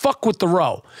I fuck with The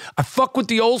Row. I fuck with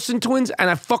the Olsen twins, and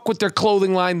I fuck with their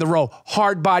clothing line, The Row.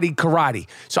 Hard body karate.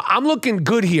 So I'm looking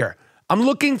good here. I'm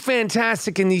looking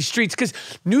fantastic in these streets because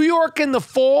New York in the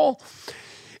fall,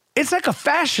 it's like a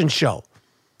fashion show.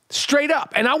 Straight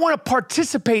up. And I want to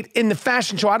participate in the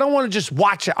fashion show. I don't want to just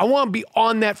watch it. I want to be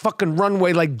on that fucking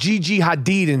runway like Gigi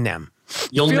Hadid in them.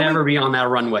 You'll never be on that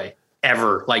runway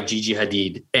ever like Gigi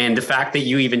Hadid. And the fact that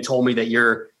you even told me that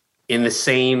you're in the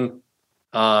same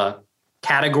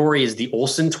category as the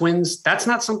Olsen twins, that's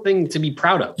not something to be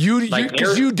proud of.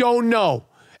 Because you don't know.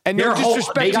 And no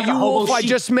disrespect to you, Wolf, I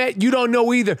just met. You don't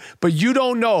know either. But you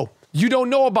don't know. You don't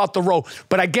know about The Row.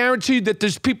 But I guarantee you that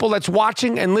there's people that's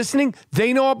watching and listening.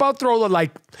 They know about The Row. They're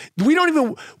like, we don't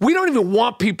even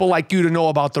want people like you to know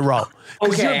about The Row.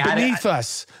 Because you're beneath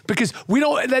us. Because we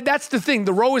don't. That's the thing.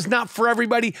 The Row is not for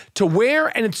everybody to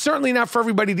wear, and it's certainly not for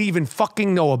everybody to even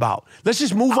fucking know about. Let's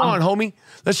just move on, homie.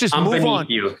 Let's just move on.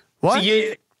 You. What?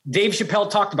 See, Dave Chappelle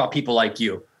talked about people like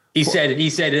you. He said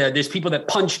there's people that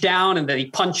punch down and that he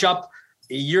punch up.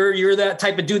 You're that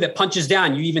type of dude that punches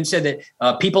down. You even said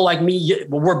that people like me,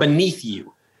 we're beneath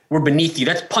you. We're beneath you.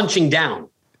 That's punching down.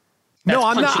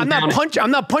 I'm not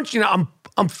punching.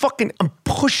 I'm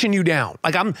pushing you down.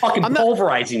 Like I'm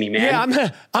pulverizing me, man. Yeah,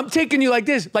 I'm taking you like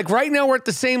this. Like right now we're at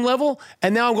the same level,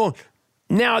 and now I'm going.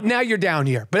 Now you're down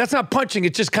here, but that's not punching.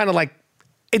 It's just kind of like,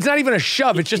 it's not even a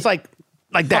shove. It's just like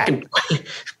that.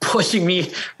 Pushing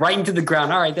me right into the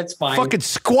ground. All right, that's fine. Fucking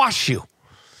squash you.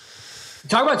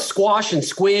 Talk about squash and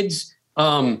squids.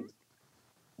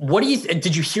 What do you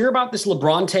did you hear about this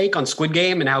LeBron take on Squid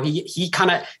Game and how he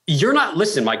kind of,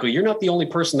 listen, Michael, you're not the only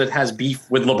person that has beef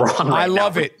with LeBron I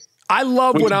love it. I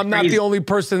love when I'm not the only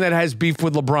person that has beef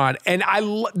with LeBron. And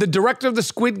the director of the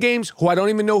Squid Games, who I don't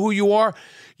even know who you are,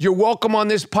 you're welcome on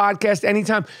this podcast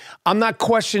anytime. I'm not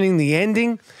questioning the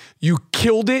ending. You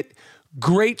killed it.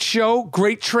 Great show,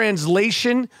 great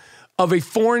translation of a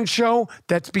foreign show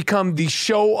that's become the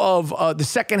show of the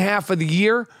second half of the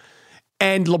year.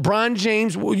 And LeBron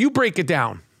James, will you break it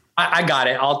down? I got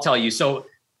it. I'll tell you. So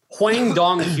Hwang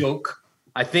Dong-hyuk,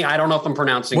 I don't know if I'm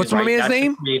pronouncing it right. What's my man's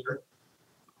name?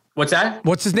 What's that?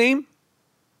 What's his name?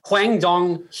 Hwang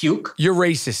Dong-hyuk. You're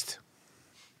racist.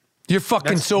 You're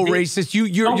fucking so racist. You're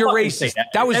racist.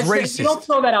 That was racist. You don't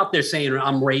throw that out there saying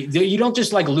I'm racist. You don't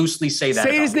just like loosely say that.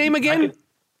 Say his name again.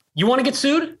 You want to get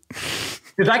sued?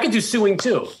 Because I could do suing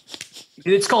too.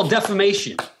 It's called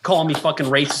defamation. Call me fucking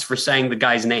racist for saying the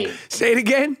guy's name. Say it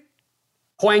again.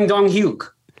 Hwang Dong-hyuk.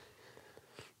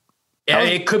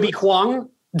 It could be Hwang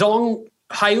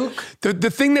Dong-hyuk.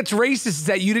 The thing that's racist is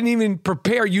that you didn't even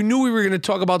prepare. You knew we were going to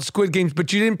talk about Squid Games,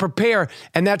 but you didn't prepare,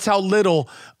 and that's how little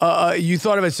you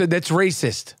thought of it. So that's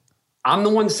racist. I'm the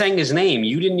one saying his name.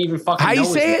 You didn't even fucking know how you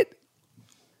say it?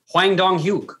 Hwang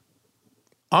Dong-hyuk.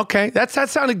 Okay, that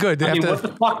sounded good. I mean, what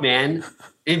the fuck, man?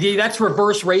 That's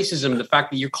reverse racism, the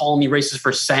fact that you're calling me racist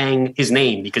for saying his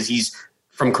name because he's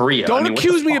from Korea. Don't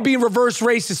accuse me of being reverse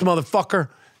racist, motherfucker.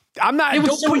 I'm not.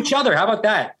 We'll sue each other. How about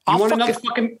that? You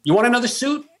want another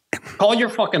suit? Call your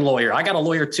fucking lawyer. I got a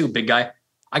lawyer too, big guy.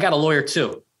 I got a lawyer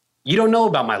too. You don't know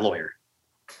about my lawyer.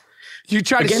 You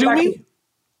try to sue me?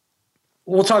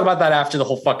 We'll talk about that after the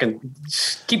whole fucking.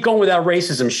 Keep going with that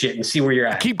racism shit and see where you're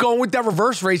at. Keep going with that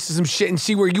reverse racism shit and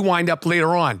see where you wind up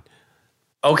later on.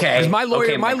 Okay.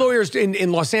 Because my lawyer's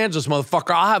in Los Angeles,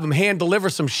 motherfucker. I'll have him hand deliver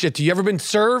some shit to you. Ever been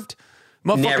served?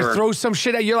 Motherfucker Never. throws some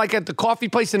shit at you. You're like at the coffee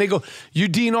place and they go, you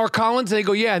D.N.R. Collins? And they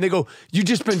go, yeah. And they go, you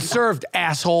just been served,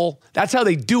 asshole. That's how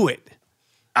they do it.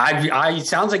 It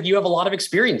sounds like you have a lot of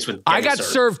experience with I got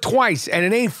served twice and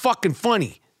it ain't fucking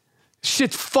funny.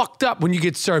 Shit's fucked up when you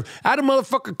get served. I had a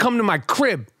motherfucker come to my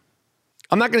crib.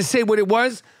 I'm not going to say what it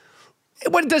was.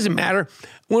 It doesn't matter.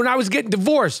 When I was getting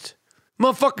divorced,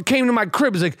 motherfucker came to my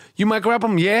crib. He's like, you Michael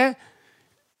Rapaport? Yeah.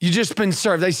 You just been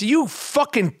served. I said, you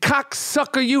fucking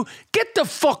cocksucker, you. Get the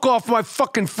fuck off my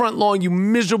fucking front lawn, you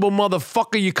miserable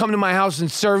motherfucker. You come to my house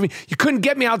and serve me. You couldn't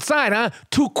get me outside, huh?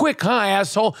 Too quick, huh,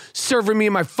 asshole? Serving me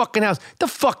in my fucking house. Get the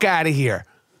fuck out of here.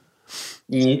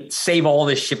 You save all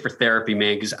this shit for therapy,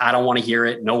 man, because I don't want to hear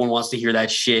it. No one wants to hear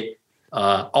that shit.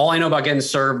 All I know about getting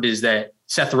served is that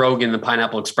Seth Rogen, the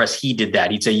Pineapple Express, he did that.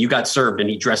 He'd say, you got served, and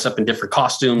he'd dress up in different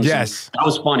costumes. Yes. That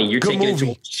was funny. You're Good taking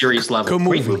movie. it to a serious level. Good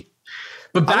movie.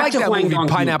 But back I like to that Hwang movie, Dong-hyuk.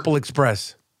 Pineapple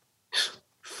Express.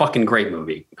 Fucking great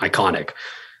movie. Iconic.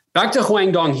 Back to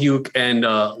Hwang Dong-hyuk and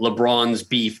LeBron's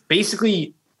beef.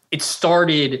 Basically, it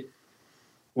started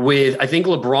with, I think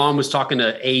LeBron was talking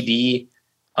to AD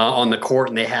on the court,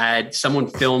 and they had someone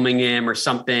filming him or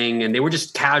something, and they were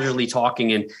just casually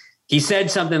talking, and he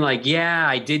said something like, yeah,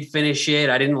 I did finish it.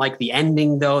 I didn't like the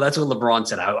ending, though. That's what LeBron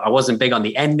said. I wasn't big on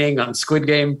the ending on Squid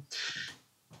Game.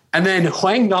 And then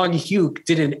Hwang Dong-hyuk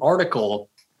did an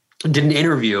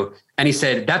interview, and he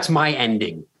said, that's my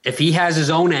ending. If he has his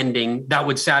own ending, that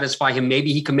would satisfy him.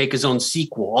 Maybe he can make his own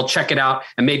sequel. I'll check it out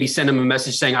and maybe send him a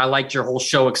message saying, I liked your whole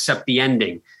show except the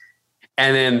ending.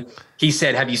 And then he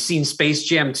said, have you seen Space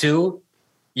Jam 2?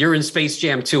 You're in Space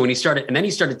Jam 2. And then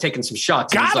he started taking some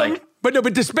shots. Got him. Like,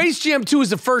 but the Space Jam 2 is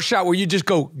the first shot where you just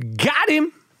go, got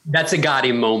him. That's a got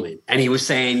him moment. And he was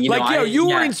saying, you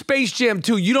were in Space Jam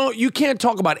 2. You can't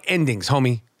talk about endings,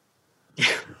 homie.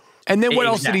 And then what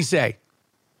else did he say?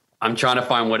 I'm trying to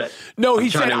find what.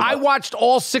 He said, I watched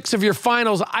all 6 of your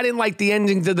finals. I didn't like the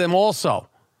ending to them also.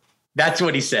 That's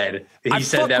what he said. He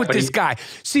said that. With this guy.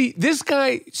 See, this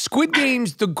guy, Squid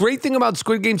Games, the great thing about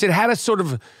Squid Games, it had a sort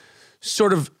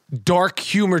of dark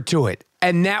humor to it.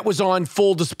 And that was on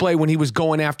full display when he was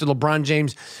going after LeBron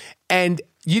James. And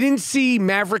you didn't see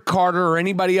Maverick Carter or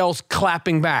anybody else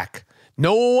clapping back.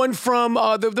 No one from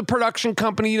the production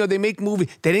company, they make movies.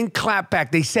 They didn't clap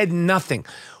back. They said nothing.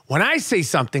 When I say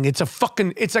something, it's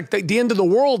like the end of the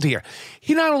world here.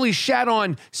 He not only shat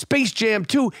on Space Jam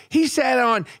 2, he shat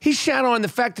on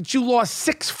the fact that you lost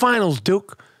 6 finals,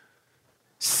 Duke.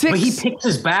 6. But he picks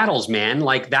his battles, man.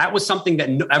 Like, that was something that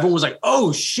everyone was like,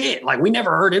 oh, shit. Like, we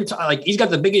never heard him. Like, he's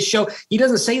got the biggest show. He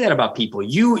doesn't say that about people.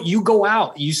 You go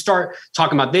out. You start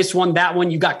talking about this one, that one.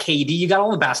 You got KD. You got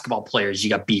all the basketball players you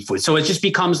got beef with. So it just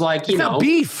becomes like, it's not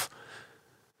beef.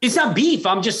 It's not beef.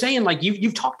 I'm just saying, like,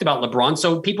 you've talked about LeBron,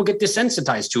 so people get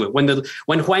desensitized to it.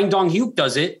 When Hwang Dong-hyuk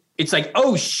does it, it's like,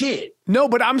 oh, shit. No,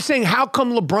 but I'm saying, how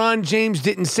come LeBron James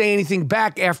didn't say anything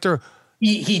back after?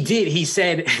 He did. He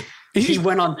said... He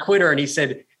went on Twitter and he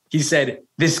said,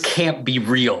 this can't be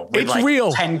real. With it's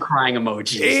real. 10 crying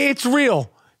emojis. It's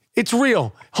real. It's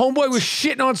real. Homeboy was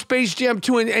shitting on Space Jam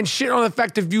 2 and shitting on the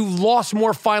fact that you lost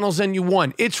more finals than you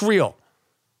won. It's real.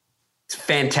 It's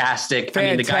fantastic.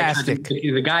 I mean,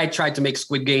 the guy tried to make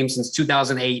Squid Game since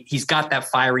 2008. He's got that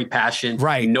fiery passion.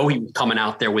 Right. You know he was coming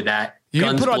out there with that. You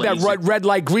can put on that red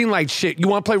light, green light shit. You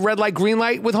want to play red light, green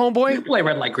light with Homeboy? You play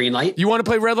red light, green light. You want to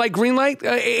play red light, green light,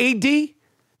 AD?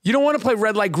 You don't want to play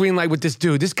red light, green light with this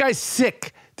dude. This guy's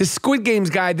sick. This Squid Games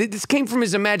guy, this came from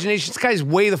his imagination. This guy's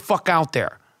way the fuck out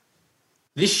there.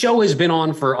 This show has been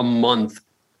on for a month.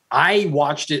 I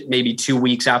watched it maybe 2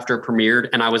 weeks after it premiered,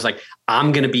 and I was like,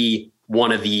 I'm going to be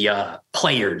one of the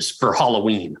players for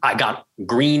Halloween. I got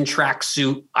green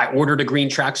tracksuit. I ordered a green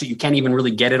tracksuit. You can't even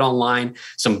really get it online.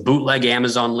 Some bootleg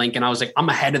Amazon link. And I was like, I'm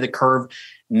ahead of the curve.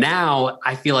 Now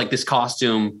I feel like this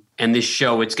costume and this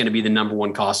show, it's going to be the number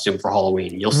one costume for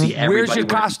Halloween. You'll see everybody. Where's your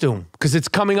costume? Because it's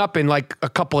coming up in like a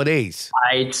couple of days.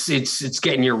 It's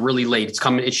getting here really late. It's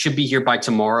coming. It should be here by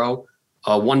tomorrow.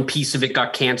 One piece of it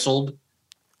got canceled,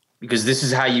 because this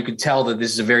is how you could tell that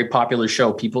this is a very popular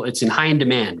show. It's in high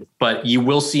demand, but you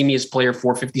will see me as player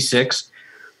 456.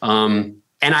 And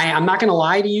I'm not going to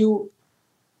lie to you.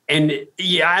 And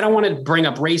yeah, I don't want to bring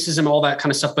up racism, all that kind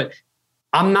of stuff, but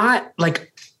I'm not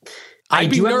like,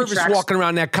 I'd be nervous walking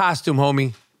around that costume,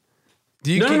 homie.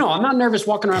 No, I'm not nervous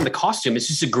walking around the costume. It's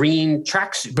just a green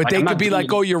tracksuit. But they could be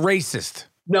like, oh, you're racist.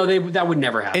 No, that would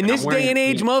never happen. In this day and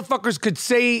age, motherfuckers could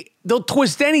say, they'll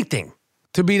twist anything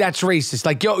to be that's racist.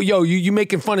 Like, you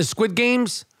making fun of Squid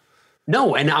Games?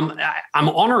 No, and I'm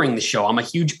honoring the show.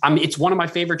 It's one of my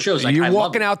favorite shows. Like, you're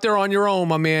walking out there on your own,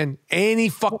 my man. Any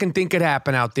fucking thing could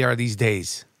happen out there these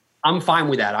days. I'm fine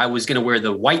with that. I was going to wear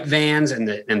the white Vans and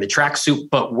the tracksuit,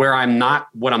 but what I'm not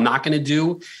going to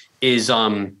do is,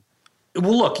 well,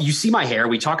 look, you see my hair.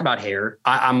 We talk about hair.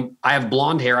 I have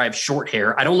blonde hair. I have short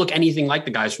hair. I don't look anything like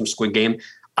the guys from Squid Game.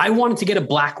 I wanted to get a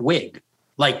black wig.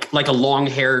 Like a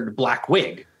long-haired black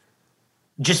wig,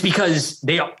 just because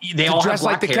they all have black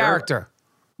like the hair. character.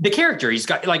 The character, he's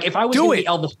got like if I was going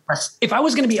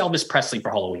to be Elvis Presley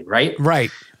for Halloween, right? Right.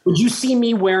 Would you see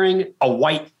me wearing a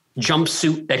white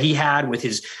jumpsuit that he had with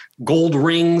his gold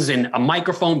rings and a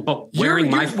microphone, but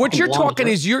wearing what you're talking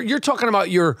is you're talking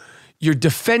about your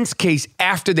defense case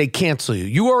after they cancel you.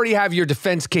 You already have your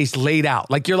defense case laid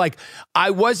out. Like, you're like, I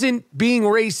wasn't being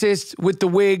racist with the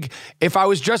wig. If I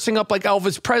was dressing up like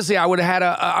Elvis Presley, I would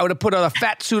have put a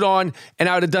fat suit on, and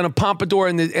I would have done a pompadour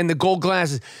and the gold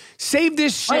glasses. Save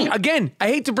this shit. Right. Again, I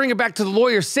hate to bring it back to the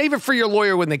lawyer. Save it for your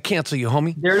lawyer when they cancel you,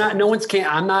 homie.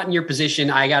 I'm not in your position.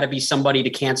 I got to be somebody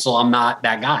to cancel. I'm not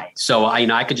that guy. So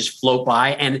I could just float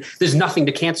by, and there's nothing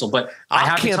to cancel, but I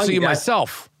have to cancel tell you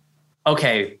myself.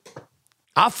 Okay.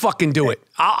 I'll fucking do it.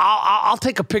 I'll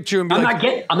take a picture and be I'm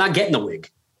not getting the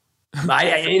wig.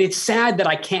 And it's sad that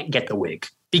I can't get the wig,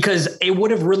 because it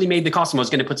would have really made the costume. I was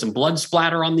going to put some blood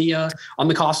splatter on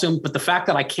the costume, but the fact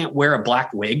that I can't wear a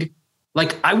black wig,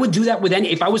 like, I would do that with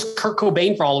if I was Kurt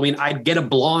Cobain for Halloween, I'd get a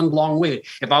blonde long wig.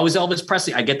 If I was Elvis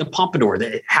Presley, I'd get the pompadour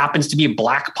that happens to be a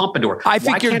black pompadour. I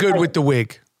think you're good with the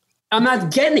wig. I'm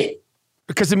not getting it.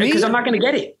 Because of me? Because I'm not going to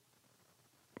get it.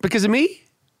 Because of me?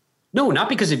 No, not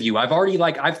because of you.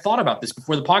 I've thought about this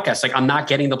before the podcast. Like, I'm not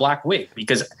getting the black wig,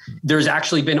 because there's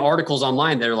actually been articles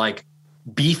online that are like,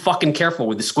 be fucking careful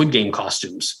with the Squid Game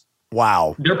costumes.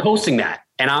 Wow. They're posting that.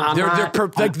 And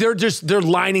they're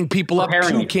lining people up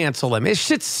to cancel them.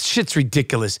 Shit's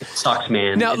ridiculous. It sucks,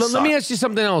 man. Now, let me ask you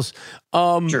something else.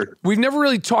 Sure. We've never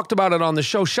really talked about it on the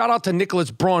show. Shout out to Nicholas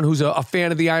Braun, who's a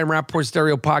fan of the I Am Rapport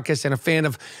Stereo podcast and a fan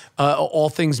of all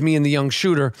things me and the Young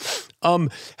Shooter.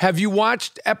 Have you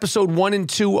watched episode 1 and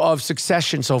 2 of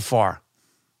Succession so far?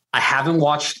 I haven't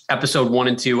watched episode 1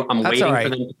 and 2. I'm waiting for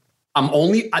them.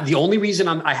 The only reason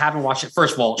I haven't watched it.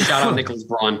 First of all, shout out Nicholas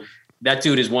Braun. That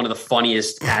dude is one of the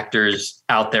funniest actors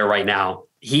out there right now.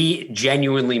 He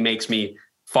genuinely makes me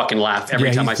fucking laugh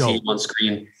every time I see him on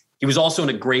screen. He was also in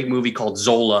a great movie called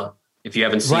Zola, if you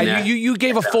haven't seen that. You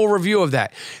gave a full review of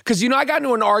that. Because, I got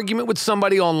into an argument with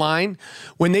somebody online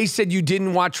when they said you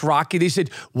didn't watch Rocky. They said,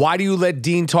 why do you let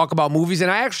Dean talk about movies? And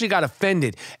I actually got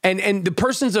offended. And the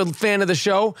person's a fan of the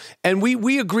show, and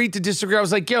we agreed to disagree. I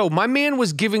was like, my man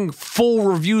was giving full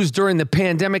reviews during the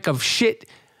pandemic of shit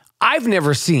I've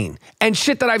never seen and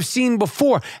shit that I've seen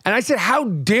before. And I said, how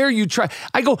dare you try?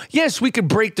 I go, yes, we could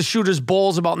break the shooter's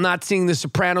balls about not seeing The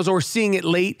Sopranos or seeing it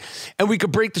late. And we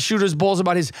could break the shooter's balls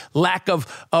about his lack of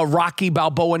Rocky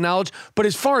Balboa knowledge. But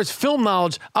as far as film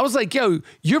knowledge, I was like, you're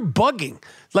bugging.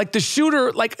 Like, the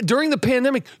shooter, like, during the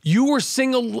pandemic, you were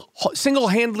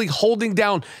single-handedly holding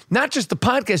down not just the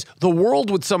podcast, the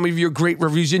world with some of your great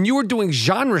reviews. And you were doing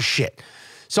genre shit.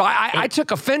 So I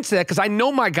took offense to that, because I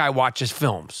know my guy watches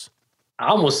films. I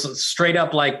almost straight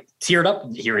up teared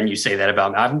up hearing you say that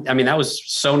about me. I mean, that was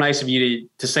so nice of you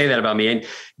to say that about me. And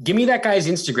give me that guy's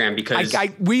Instagram, because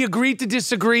we agreed to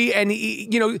disagree.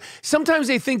 And sometimes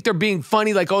they think they're being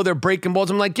funny, like, oh, they're breaking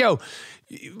balls. I'm like,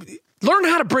 learn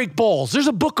how to break balls. There's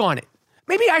a book on it.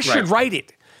 Maybe I should write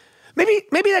it. Maybe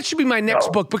that should be my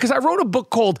next book, because I wrote a book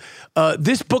called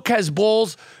This Book Has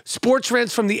Balls, Sports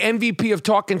Rants from the MVP of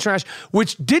Talking Trash,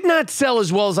 which did not sell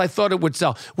as well as I thought it would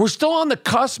sell. We're still on the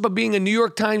cusp of being a New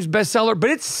York Times bestseller, but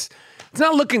It's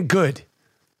not looking good.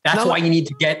 That's why you need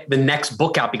to get the next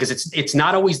book out, because it's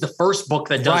not always the first book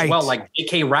that does well. Like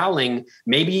J.K. Rowling,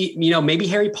 maybe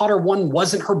Harry Potter 1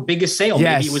 wasn't her biggest sale.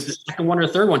 Yes. Maybe it was the second one or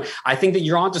third one. I think that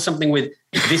you're onto something with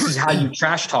this is how you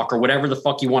trash talk or whatever the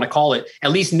fuck you want to call it.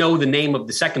 At least know the name of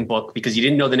the second book, because you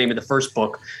didn't know the name of the first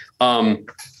book. But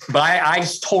I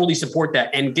totally support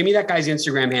that. And give me that guy's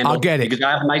Instagram handle. I'll get it. Because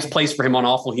I have a nice place for him on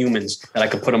Awful Humans that I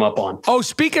could put him up on. Oh,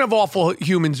 speaking of Awful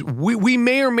Humans, we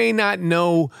may or may not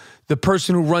know the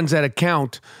person who runs that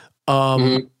account.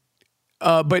 But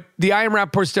the I Am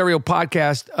Rapport Stereo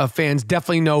podcast fans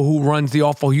definitely know who runs the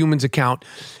Awful Humans account.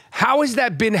 How has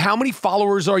that been? How many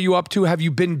followers are you up to? Have you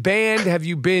been banned? Have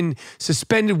you been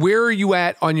suspended? Where are you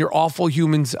at on your Awful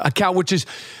Humans account? Which is,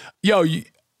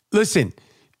 listen,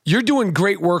 you're doing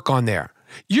great work on there.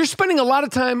 You're spending a lot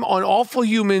of time on Awful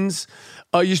Humans.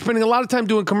 You're spending a lot of time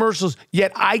doing commercials,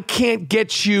 yet I can't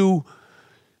get you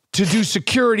to do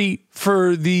security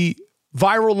for the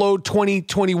Viral Load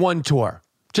 2021 tour.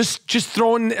 Just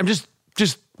throwing, I'm just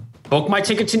book my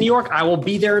ticket to New York. I will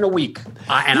be there in a week.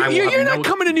 You're not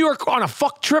coming to New York on a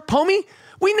fuck trip, homie.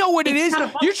 We know what it is.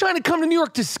 You're trying to come to New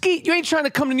York to ski. You ain't trying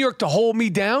to come to New York to hold me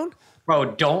down.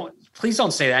 Bro, please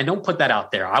don't say that. I don't put that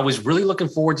out there. I was really looking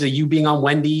forward to you being on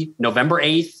Wendy, November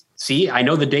 8th. See, I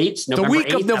know the dates. The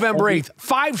week of November 8th.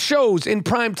 5 shows in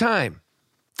prime time.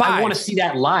 5. I want to see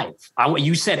that live.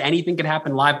 You said anything could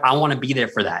happen live. I want to be there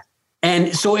for that.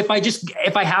 And so if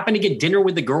I happen to get dinner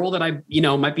with the girl that I,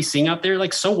 might be seeing out there,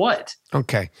 like, so what?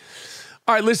 Okay.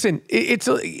 All right, listen, I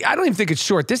don't even think it's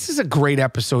short. This is a great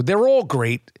episode. They're all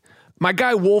great. My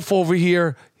guy Wolf over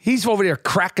here, he's over there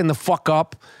cracking the fuck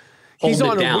up. He's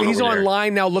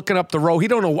online now looking up the row. He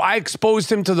don't know. I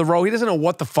exposed him to the row. He doesn't know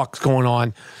what the fuck's going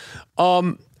on.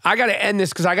 I got to end this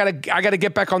because I got to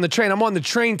get back on the train. I'm on the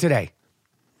train today.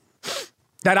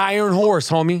 That Iron Horse,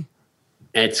 homie.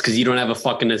 It's because you don't have a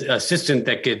fucking assistant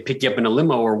that could pick you up in a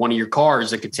limo or one of your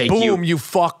cars that could take Boom, you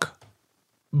fuck.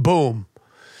 Boom.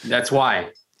 That's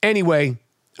why. Anyway,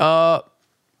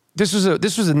 this was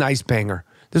a nice banger.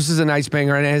 This is a nice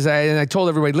banger. And I told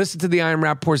everybody, listen to the I Am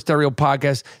Rapport Stereo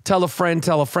podcast. Tell a friend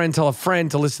to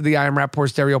listen to the I Am Rapport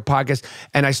Stereo podcast.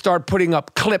 And I start putting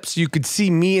up clips so you could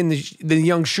see me and the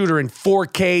young shooter in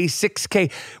 4K, 6K.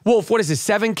 Wolf, what is this,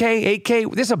 7K,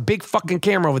 8K? There's a big fucking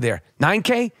camera over there.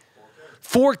 9K?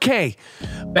 4K.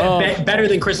 Better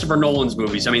than Christopher Nolan's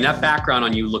movies. I mean, that background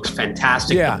on you looks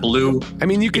fantastic. Yeah. The blue. I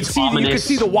mean, you can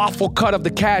see the waffle cut of the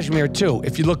cashmere too,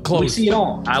 if you look close. We see it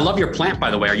all. I love your plant,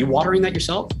 by the way. Are you watering that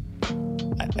yourself?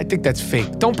 I think that's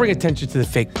fake. Don't bring attention to the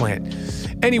fake plant.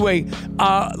 Anyway,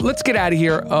 let's get out of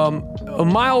here.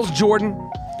 Miles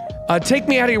Jordan, take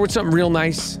me out of here with something real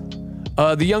nice.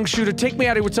 The young shooter, take me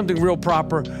out of here with something real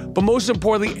proper. But most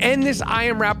importantly, end this I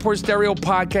Am Rapport Stereo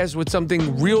podcast with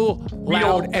something real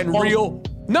loud and real.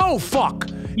 No, fuck.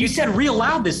 You said real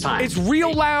loud this time. It's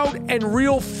real loud and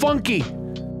real funky.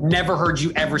 Never heard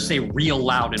you ever say real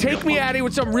loud and Take me out of here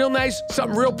with something real nice,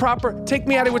 something real proper. Take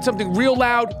me out of here with something real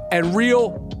loud and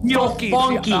real funky.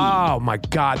 Oh my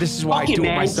God, this is why I do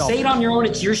it myself. Say it on your own.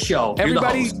 It's your show.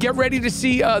 Everybody, get ready to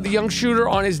see the young shooter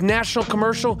on his national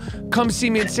commercial. Come see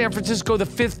me in San Francisco the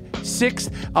 5th,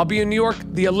 6th. I'll be in New York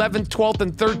the 11th, 12th,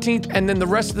 and 13th. And then the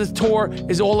rest of the tour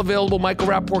is all available.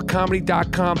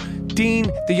 MichaelRappaportComedy.com.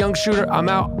 Dean, the young shooter, I'm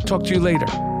out. Talk to you later.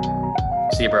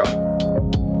 See you, bro.